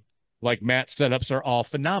really, like Matt's setups are all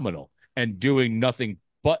phenomenal and doing nothing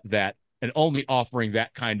but that and only offering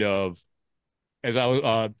that kind of as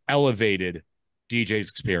elevated DJ's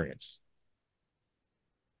experience.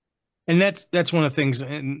 And that's one of the things,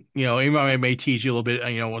 and even I may tease you a little bit,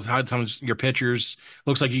 with how times your pictures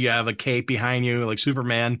looks like you have a cape behind you, like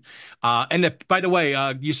Superman. And by the way,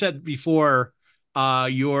 you said before,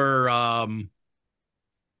 your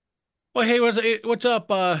well, hey, what's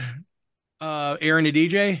up, Aaron the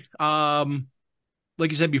DJ? Like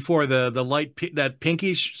you said before, the light that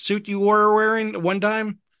pinkish suit you were wearing one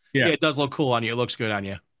time, yeah, it does look cool on you. It looks good on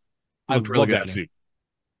you. I love that suit.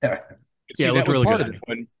 Yeah, yeah, it looked really good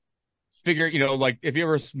on you. Figure, like if you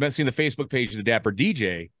ever seen the Facebook page of the Dapper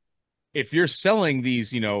DJ, if you're selling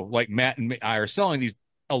these, like Matt and I are selling these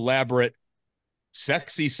elaborate,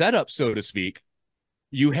 sexy setups, so to speak,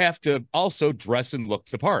 you have to also dress and look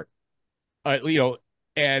the part.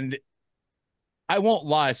 And I won't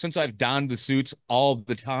lie, since I've donned the suits all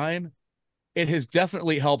the time, it has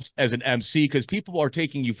definitely helped as an MC because people are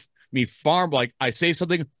taking me far, like I say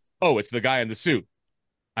something, oh, it's the guy in the suit.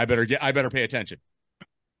 I better pay attention.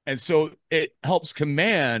 And so it helps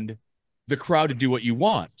command the crowd to do what you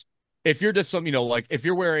want. If you're just like if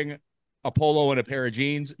you're wearing a polo and a pair of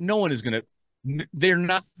jeans, they're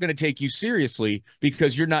not going to take you seriously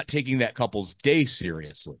because you're not taking that couple's day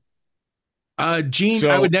seriously. Jeans,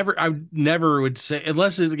 I never would say,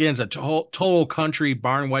 unless it's a total country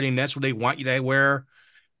barn wedding, that's what they want you to wear.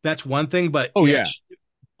 That's one thing, but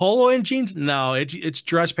polo and jeans, no, it's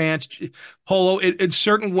dress pants, polo. It's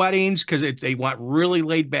certain weddings because they want really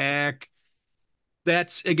laid back.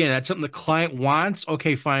 That's something the client wants.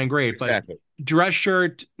 Okay, fine, great. Exactly. But dress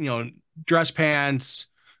shirt, dress pants,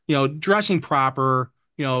 dressing proper.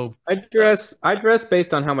 I dress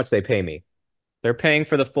based on how much they pay me. They're paying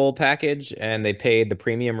for the full package and they paid the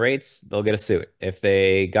premium rates, they'll get a suit. If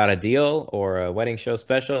they got a deal or a wedding show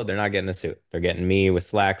special, they're not getting a suit. They're getting me with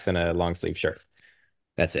slacks and a long sleeve shirt.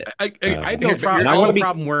 That's it. I have no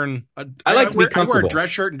problem wearing. I like to be comfortable. I wear a dress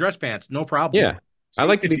shirt and dress pants, no problem. Yeah, I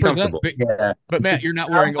like to be comfortable. But Matt, you're not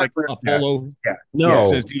wearing like a polo. Yeah. No, it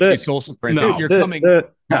says DJ Soulful print. No, you're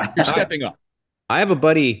stepping up. I have a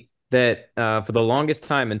buddy that for the longest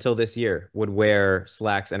time until this year would wear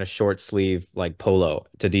slacks and a short sleeve like polo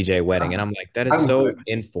to DJ a wedding, and I'm like, that is so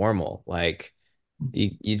informal. Like,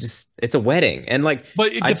 you just, it's a wedding, and like,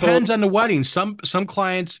 but it depends on the wedding. Some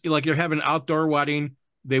clients, like, you're having an outdoor wedding,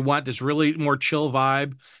 they want this really more chill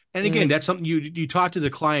vibe. And again, that's something you talk to the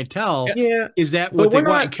clientele. Yeah, is that what they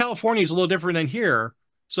want? In California is a little different than here,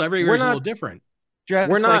 so everywhere is a little different.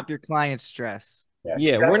 We're not like your client's dress.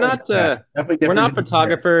 Yeah, we're not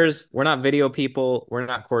photographers. We're not video people. We're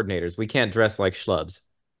not coordinators. We can't dress like schlubs.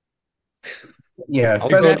 Yeah,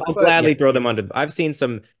 I'll gladly throw them under. I've seen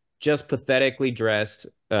some just pathetically dressed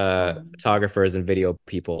photographers and video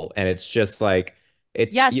people, and it's just like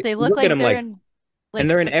they look like they're in. And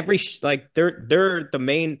they're in every they're the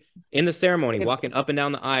main in the ceremony, walking up and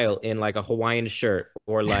down the aisle in like a Hawaiian shirt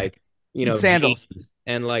or like sandals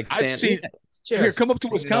and like I've seen. Here, come up to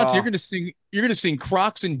Wisconsin. You're gonna sing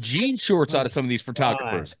Crocs and jean shorts out of some of these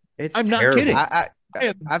photographers. I'm not kidding.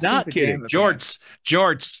 I'm not kidding. Jorts.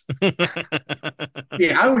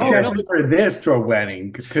 Yeah, I would definitely wear this to a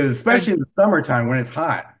wedding because especially in the summertime when it's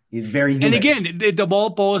hot. Very humid. And again, the ball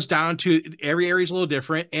boils down to every area is a little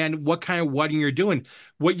different and what kind of wedding you're doing.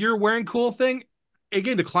 What you're wearing, cool thing.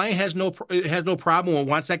 Again, the client has no problem and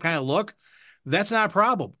wants that kind of look. That's not a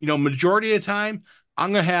problem. Majority of the time,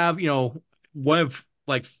 I'm gonna have one of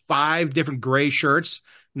like 5 different gray shirts.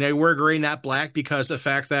 And I wear gray, not black, because of the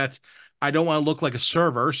fact that I don't want to look like a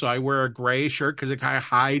server. So I wear a gray shirt because it kind of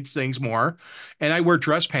hides things more. And I wear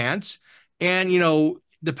dress pants. And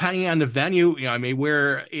depending on the venue, I may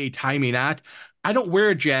wear a tie, may not. I don't wear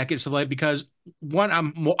a jacket, because one,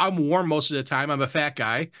 I'm warm most of the time. I'm a fat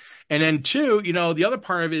guy, and then 2, the other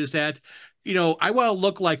part of it is that, I want to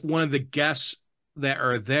look like one of the guests that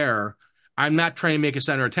are there. I'm not trying to make a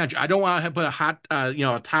center of attention. I don't want to put a hot,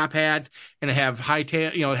 a top hat and have high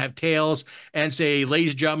tail, have tails and say,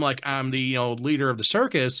 ladies and gentlemen, like I'm the, leader of the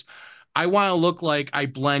circus. I want to look like I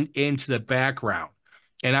blend into the background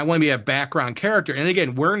and I want to be a background character. And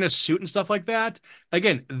again, wearing a suit and stuff like that,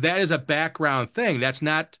 again, that is a background thing. That's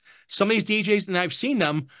not some of these DJs, and I've seen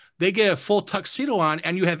them, they get a full tuxedo on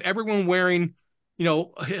and you have everyone wearing,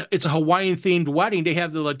 it's a Hawaiian themed wedding. They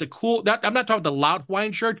have the cool, I'm not talking about the loud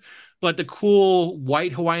Hawaiian shirt, but the cool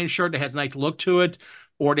white Hawaiian shirt that has a nice look to it,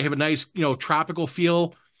 or they have a nice, tropical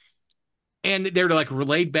feel. And they're like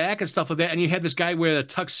laid back and stuff like that. And you have this guy wear a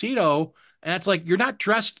tuxedo, and it's like, you're not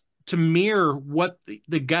dressed to mirror what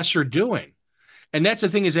the guests are doing. And that's the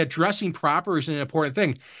thing, is that dressing proper is an important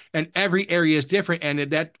thing. And every area is different. And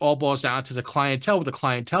that all boils down to the clientele, what the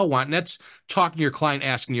clientele want. And that's talking to your client,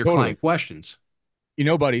 asking your client questions.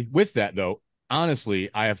 Buddy, with that though, honestly,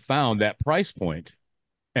 I have found that price point,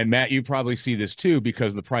 and Matt, you probably see this too,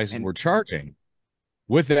 because the prices we're charging.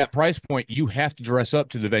 With that price point, you have to dress up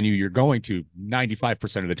to the venue you're going to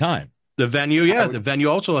 95% of the time. The venue, the venue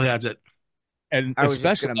also has it. And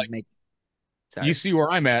especially you see where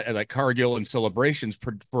I'm at like Cargill and Celebrations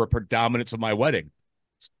for a predominance of my wedding.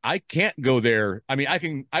 I can't go there. I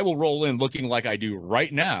mean, I will roll in looking like I do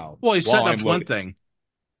right now. Well, he's setting up one thing.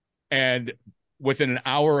 And within an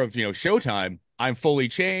hour of, showtime, I'm fully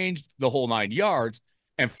changed, the whole 9 yards,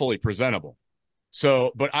 and fully presentable.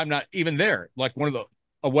 So, but I'm not even there. Like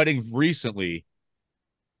a wedding recently,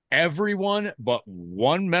 everyone but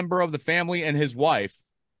one member of the family and his wife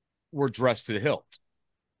were dressed to the hilt.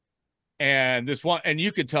 And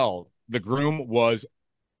you could tell the groom was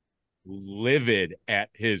livid at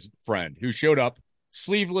his friend who showed up,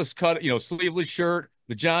 sleeveless shirt,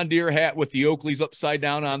 the John Deere hat with the Oakleys upside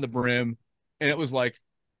down on the brim. And it was like,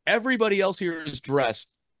 everybody else here is dressed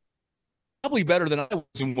probably better than I was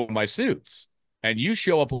in one of my suits. And you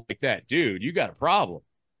show up like that, dude, you got a problem.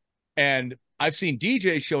 And I've seen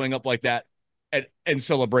DJs showing up like that in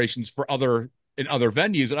celebrations in other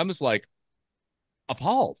venues. And I'm just like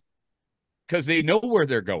appalled, because they know where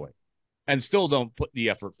they're going and still don't put the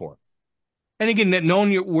effort forth. And again, that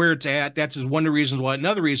knowing where it's at, that's one of the reasons why,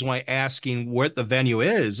 another reason why asking what the venue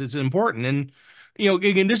is important. And,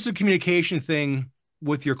 again, this is a communication thing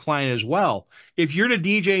with your client as well. If you're the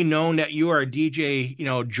DJ known that you are a DJ,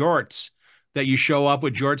 jorts, that you show up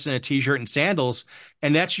with jorts and a t-shirt and sandals,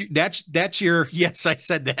 and that's your, yes, I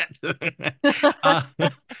said that.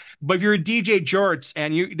 But if you're a DJ jorts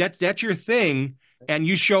and that's your thing, and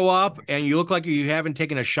you show up and you look like you haven't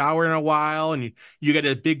taken a shower in a while, and you got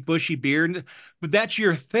a big bushy beard, but that's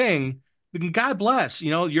your thing, then God bless,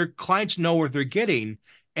 your clients know what they're getting.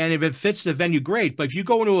 And if it fits the venue, great. But if you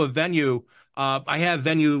go into a venue, I had a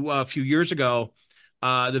venue a few years ago,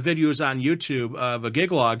 the video is on YouTube of a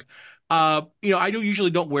gig log. I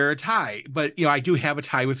usually don't wear a tie, but I do have a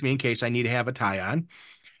tie with me in case I need to have a tie on.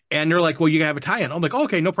 And they're like, well, you have a tie on. I'm like,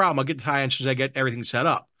 okay, no problem. I'll get the tie on as soon as I get everything set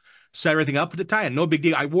up. Set everything up, put the tie on. No big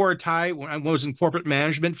deal. I wore a tie when I was in corporate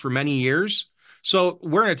management for many years. So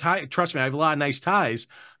wearing a tie, trust me, I have a lot of nice ties.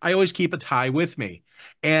 I always keep a tie with me.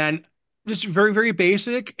 And it's very, very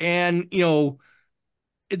basic, and,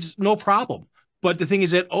 it's no problem. But the thing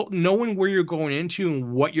is that knowing where you're going into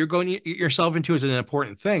and what you're going yourself into is an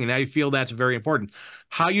important thing. And I feel that's very important.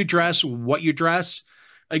 How you dress, what you dress.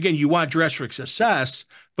 Again, you want to dress for success,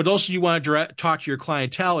 but also you want to talk to your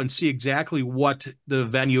clientele and see exactly what the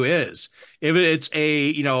venue is. If it's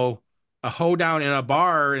a hoedown in a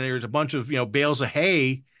bar and there's a bunch of, bales of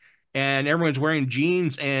hay and everyone's wearing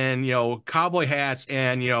jeans and, cowboy hats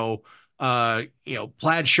and,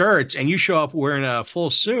 plaid shirts, and you show up wearing a full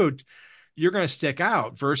suit, you're going to stick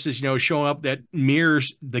out versus, showing up that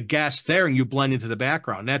mirrors the guest there and you blend into the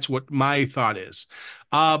background. That's what my thought is.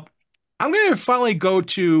 I'm going to finally go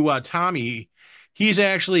to Tommy. He's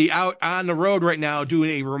actually out on the road right now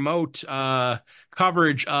doing a remote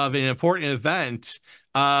coverage of an important event.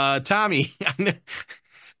 Tommy,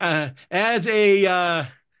 as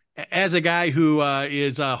a guy who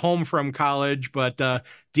is home from college, but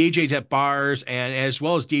DJs at bars and as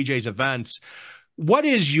well as DJs events, what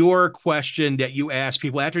is your question that you ask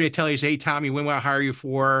people after they tell you, hey, Tommy, when will I hire you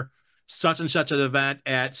for such and such an event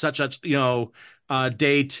at such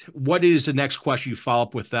date? What is the next question you follow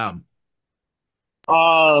up with them?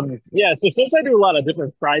 So since I do a lot of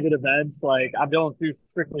different private events, like I don't do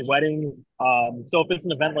strictly weddings. So if it's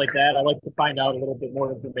an event like that, I like to find out a little bit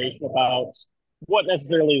more information about what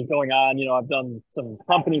necessarily is going on. I've done some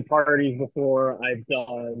company parties before. I've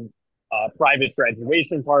done private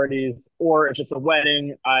graduation parties, or if it's a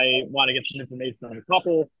wedding, I want to get some information on the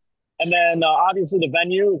couple. And then obviously the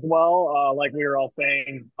venue as well. Like we were all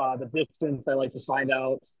saying, the distance. I like to find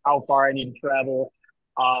out how far I need to travel.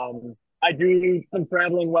 I do some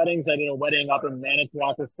traveling weddings. I did a wedding up in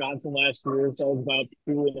Manitowoc, Wisconsin last year, so it was about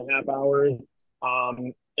 2.5 hours.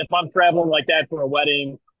 If I'm traveling like that for a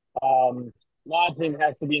wedding, lodging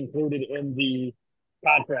has to be included in the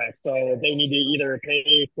contract. So they need to either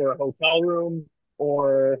pay for a hotel room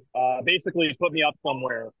or basically put me up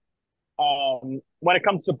somewhere. When it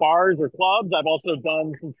comes to bars or clubs, I've also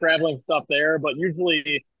done some traveling stuff there, but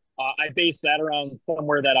usually I base that around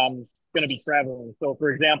somewhere that I'm going to be traveling. So,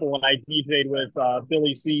 for example, when I DJ'd with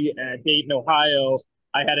Billy C at Dayton, Ohio,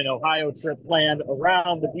 I had an Ohio trip planned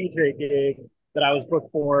around the DJ gig that I was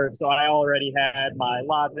booked for. So I already had my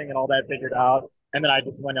lodging and all that figured out. And then I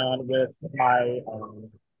just went on with my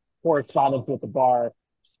correspondence with the bar.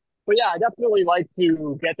 But yeah, I definitely like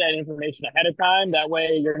to get that information ahead of time. That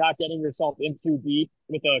way you're not getting yourself in too deep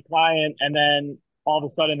with a client and then all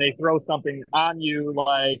of a sudden they throw something on you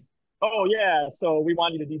like, oh yeah, so we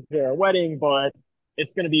want you to DJ our wedding, but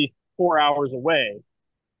it's going to be 4 hours away.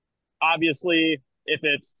 Obviously, if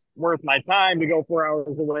it's worth my time to go 4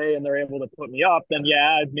 hours away and they're able to put me up, then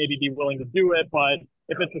yeah, I'd maybe be willing to do it. But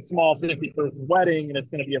if it's a small 50-person wedding and it's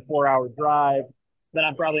going to be a 4-hour drive, then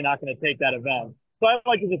I'm probably not going to take that event. So I'd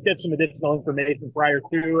like to just get some additional information prior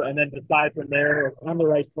to, and then decide from there if I'm the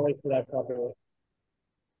right choice for that couple.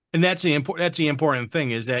 And that's the important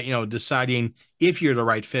thing is that, deciding if you're the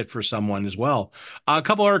right fit for someone as well. A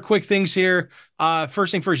couple other quick things here.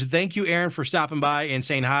 First thing first, thank you, Aaron, for stopping by and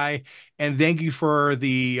saying hi. And thank you for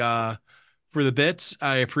the bits.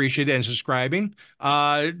 I appreciate it, and subscribing.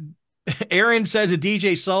 Aaron says a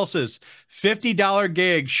DJ Salsas, $50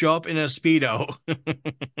 gig, show up in a Speedo.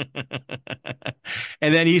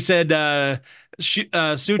 And then he said, suit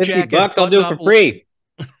jacket. $50, I'll do it for free.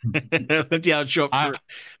 50, I'll show up for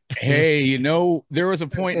Hey, there was a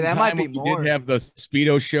point in time when we did have the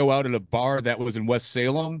Speedo show out at a bar that was in West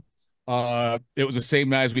Salem. It was the same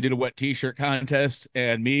night as we did a wet t-shirt contest,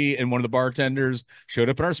 and me and one of the bartenders showed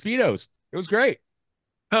up in our Speedos. It was great.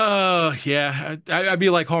 Oh yeah, I'd be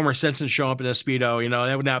like Homer Simpson showing up in a Speedo.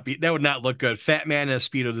 That would not look good. Fat man in a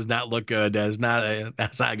Speedo does not look good. That's not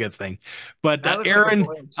a good thing. But Aaron,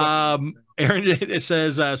 it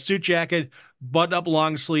says suit jacket, button up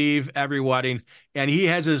long sleeve, every wedding, and he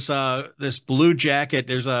has this blue jacket.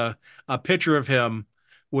 There's a picture of him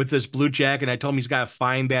with this blue jacket. I told him he's got to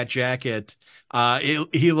find that jacket.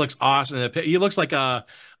 He looks awesome. He looks like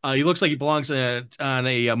he belongs on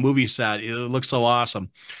a movie set. It looks so awesome.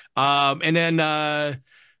 And then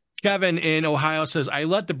Kevin in Ohio says, I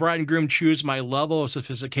let the bride and groom choose my level of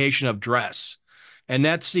sophistication of dress. And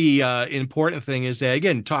that's the important thing is that,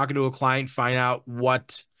 again, talking to a client, find out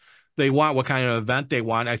what they want, what kind of event they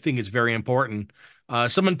want. I think it's very important.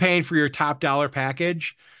 Someone paying for your top dollar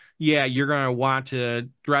package, yeah, you're going to want to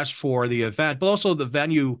dress for the event, but also the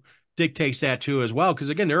venue dictates that too as well. Because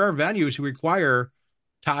again, there are venues who require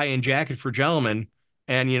tie and jacket for gentlemen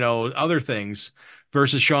and other things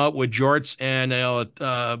versus show up with jorts and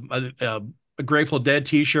a Grateful Dead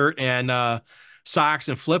t-shirt and socks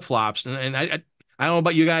and flip-flops. And I don't know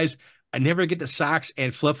about you guys, I never get the socks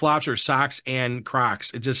and flip-flops or socks and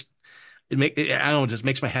Crocs. It just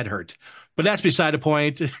makes my head hurt. But that's beside the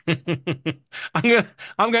point. I'm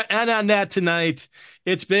gonna end on that tonight.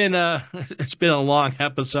 It's been a long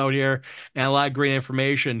episode here and a lot of great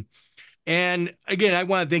information. And again, I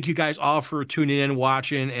want to thank you guys all for tuning in,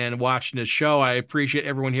 watching the show. I appreciate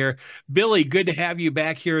everyone here. Billy, good to have you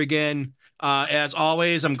back here again. As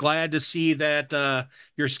always, I'm glad to see that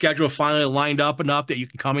your schedule finally lined up enough that you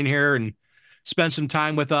can come in here and spend some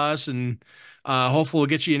time with us. And hopefully we'll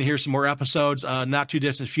get you in here some more episodes, not too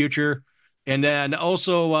distant future. And then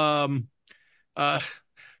also,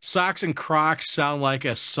 Socks and Crocs sound like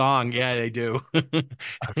a song. Yeah, they do.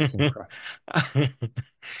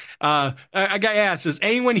 I got asked, is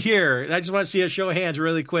anyone here? I just want to see a show of hands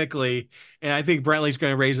really quickly. And I think Brentley's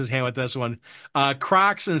going to raise his hand with this one.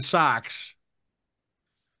 Crocs and socks.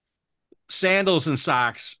 Sandals and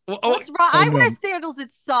socks. What's wrong? I wear sandals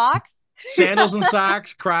and socks. Sandals and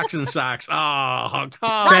socks, Crocs and socks. Oh,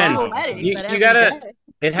 come on. You gotta.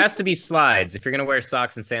 It has to be slides. If you're gonna wear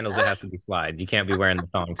socks and sandals, it has to be slides. You can't be wearing the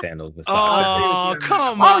thong sandals with socks. Oh,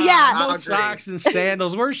 come on! Oh yeah, no socks and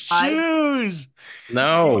sandals. Wear shoes.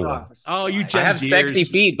 No. Oh, you. I have sexy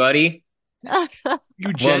feet, buddy. You.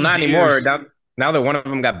 Well, not anymore. Now that one of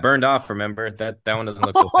them got burned off, remember that one doesn't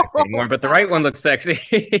look so sexy anymore, but the right one looks sexy.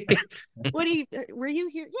 Were you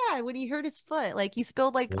here? Yeah, when he hurt his foot, like he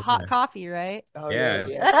spilled hot coffee, right? Oh, yeah.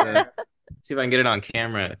 See if I can get it on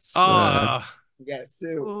camera. Yes,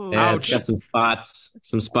 Sue. Ooh. Yeah, it's Ouch. got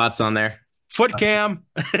some spots on there. Foot cam.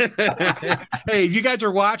 Hey, if you guys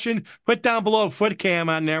are watching, put down below foot cam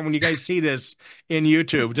on there when you guys see this in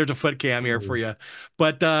YouTube. There's a foot cam here for you.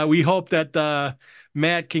 But we hope that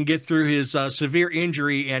Matt can get through his severe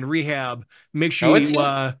injury and rehab. Make sure you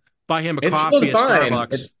buy him a It's coffee still at fine.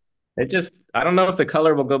 Starbucks. It just, I don't know if the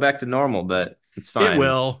color will go back to normal, but it's fine. It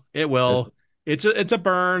will. It will. It's a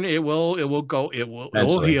burn. It will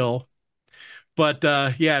Eventually. heal. But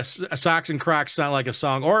yes, Socks and Crocs sound like a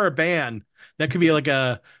song or a band. That could be like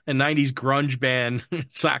a 90s grunge band,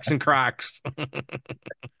 Socks and Crocs.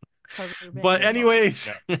 But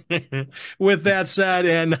anyways, with that said,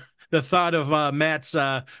 and the thought of Matt's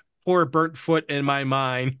poor burnt foot in my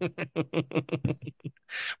mind,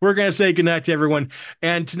 we're going to say goodnight to everyone.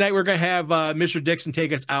 And tonight we're going to have Mr. Dixon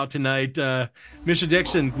take us out tonight. Mr.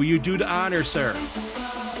 Dixon, will you do the honor, sir?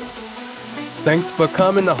 Thanks for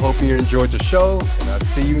coming. I hope you enjoyed the show, and I'll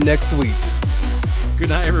see you next week. Good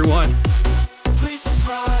night, everyone.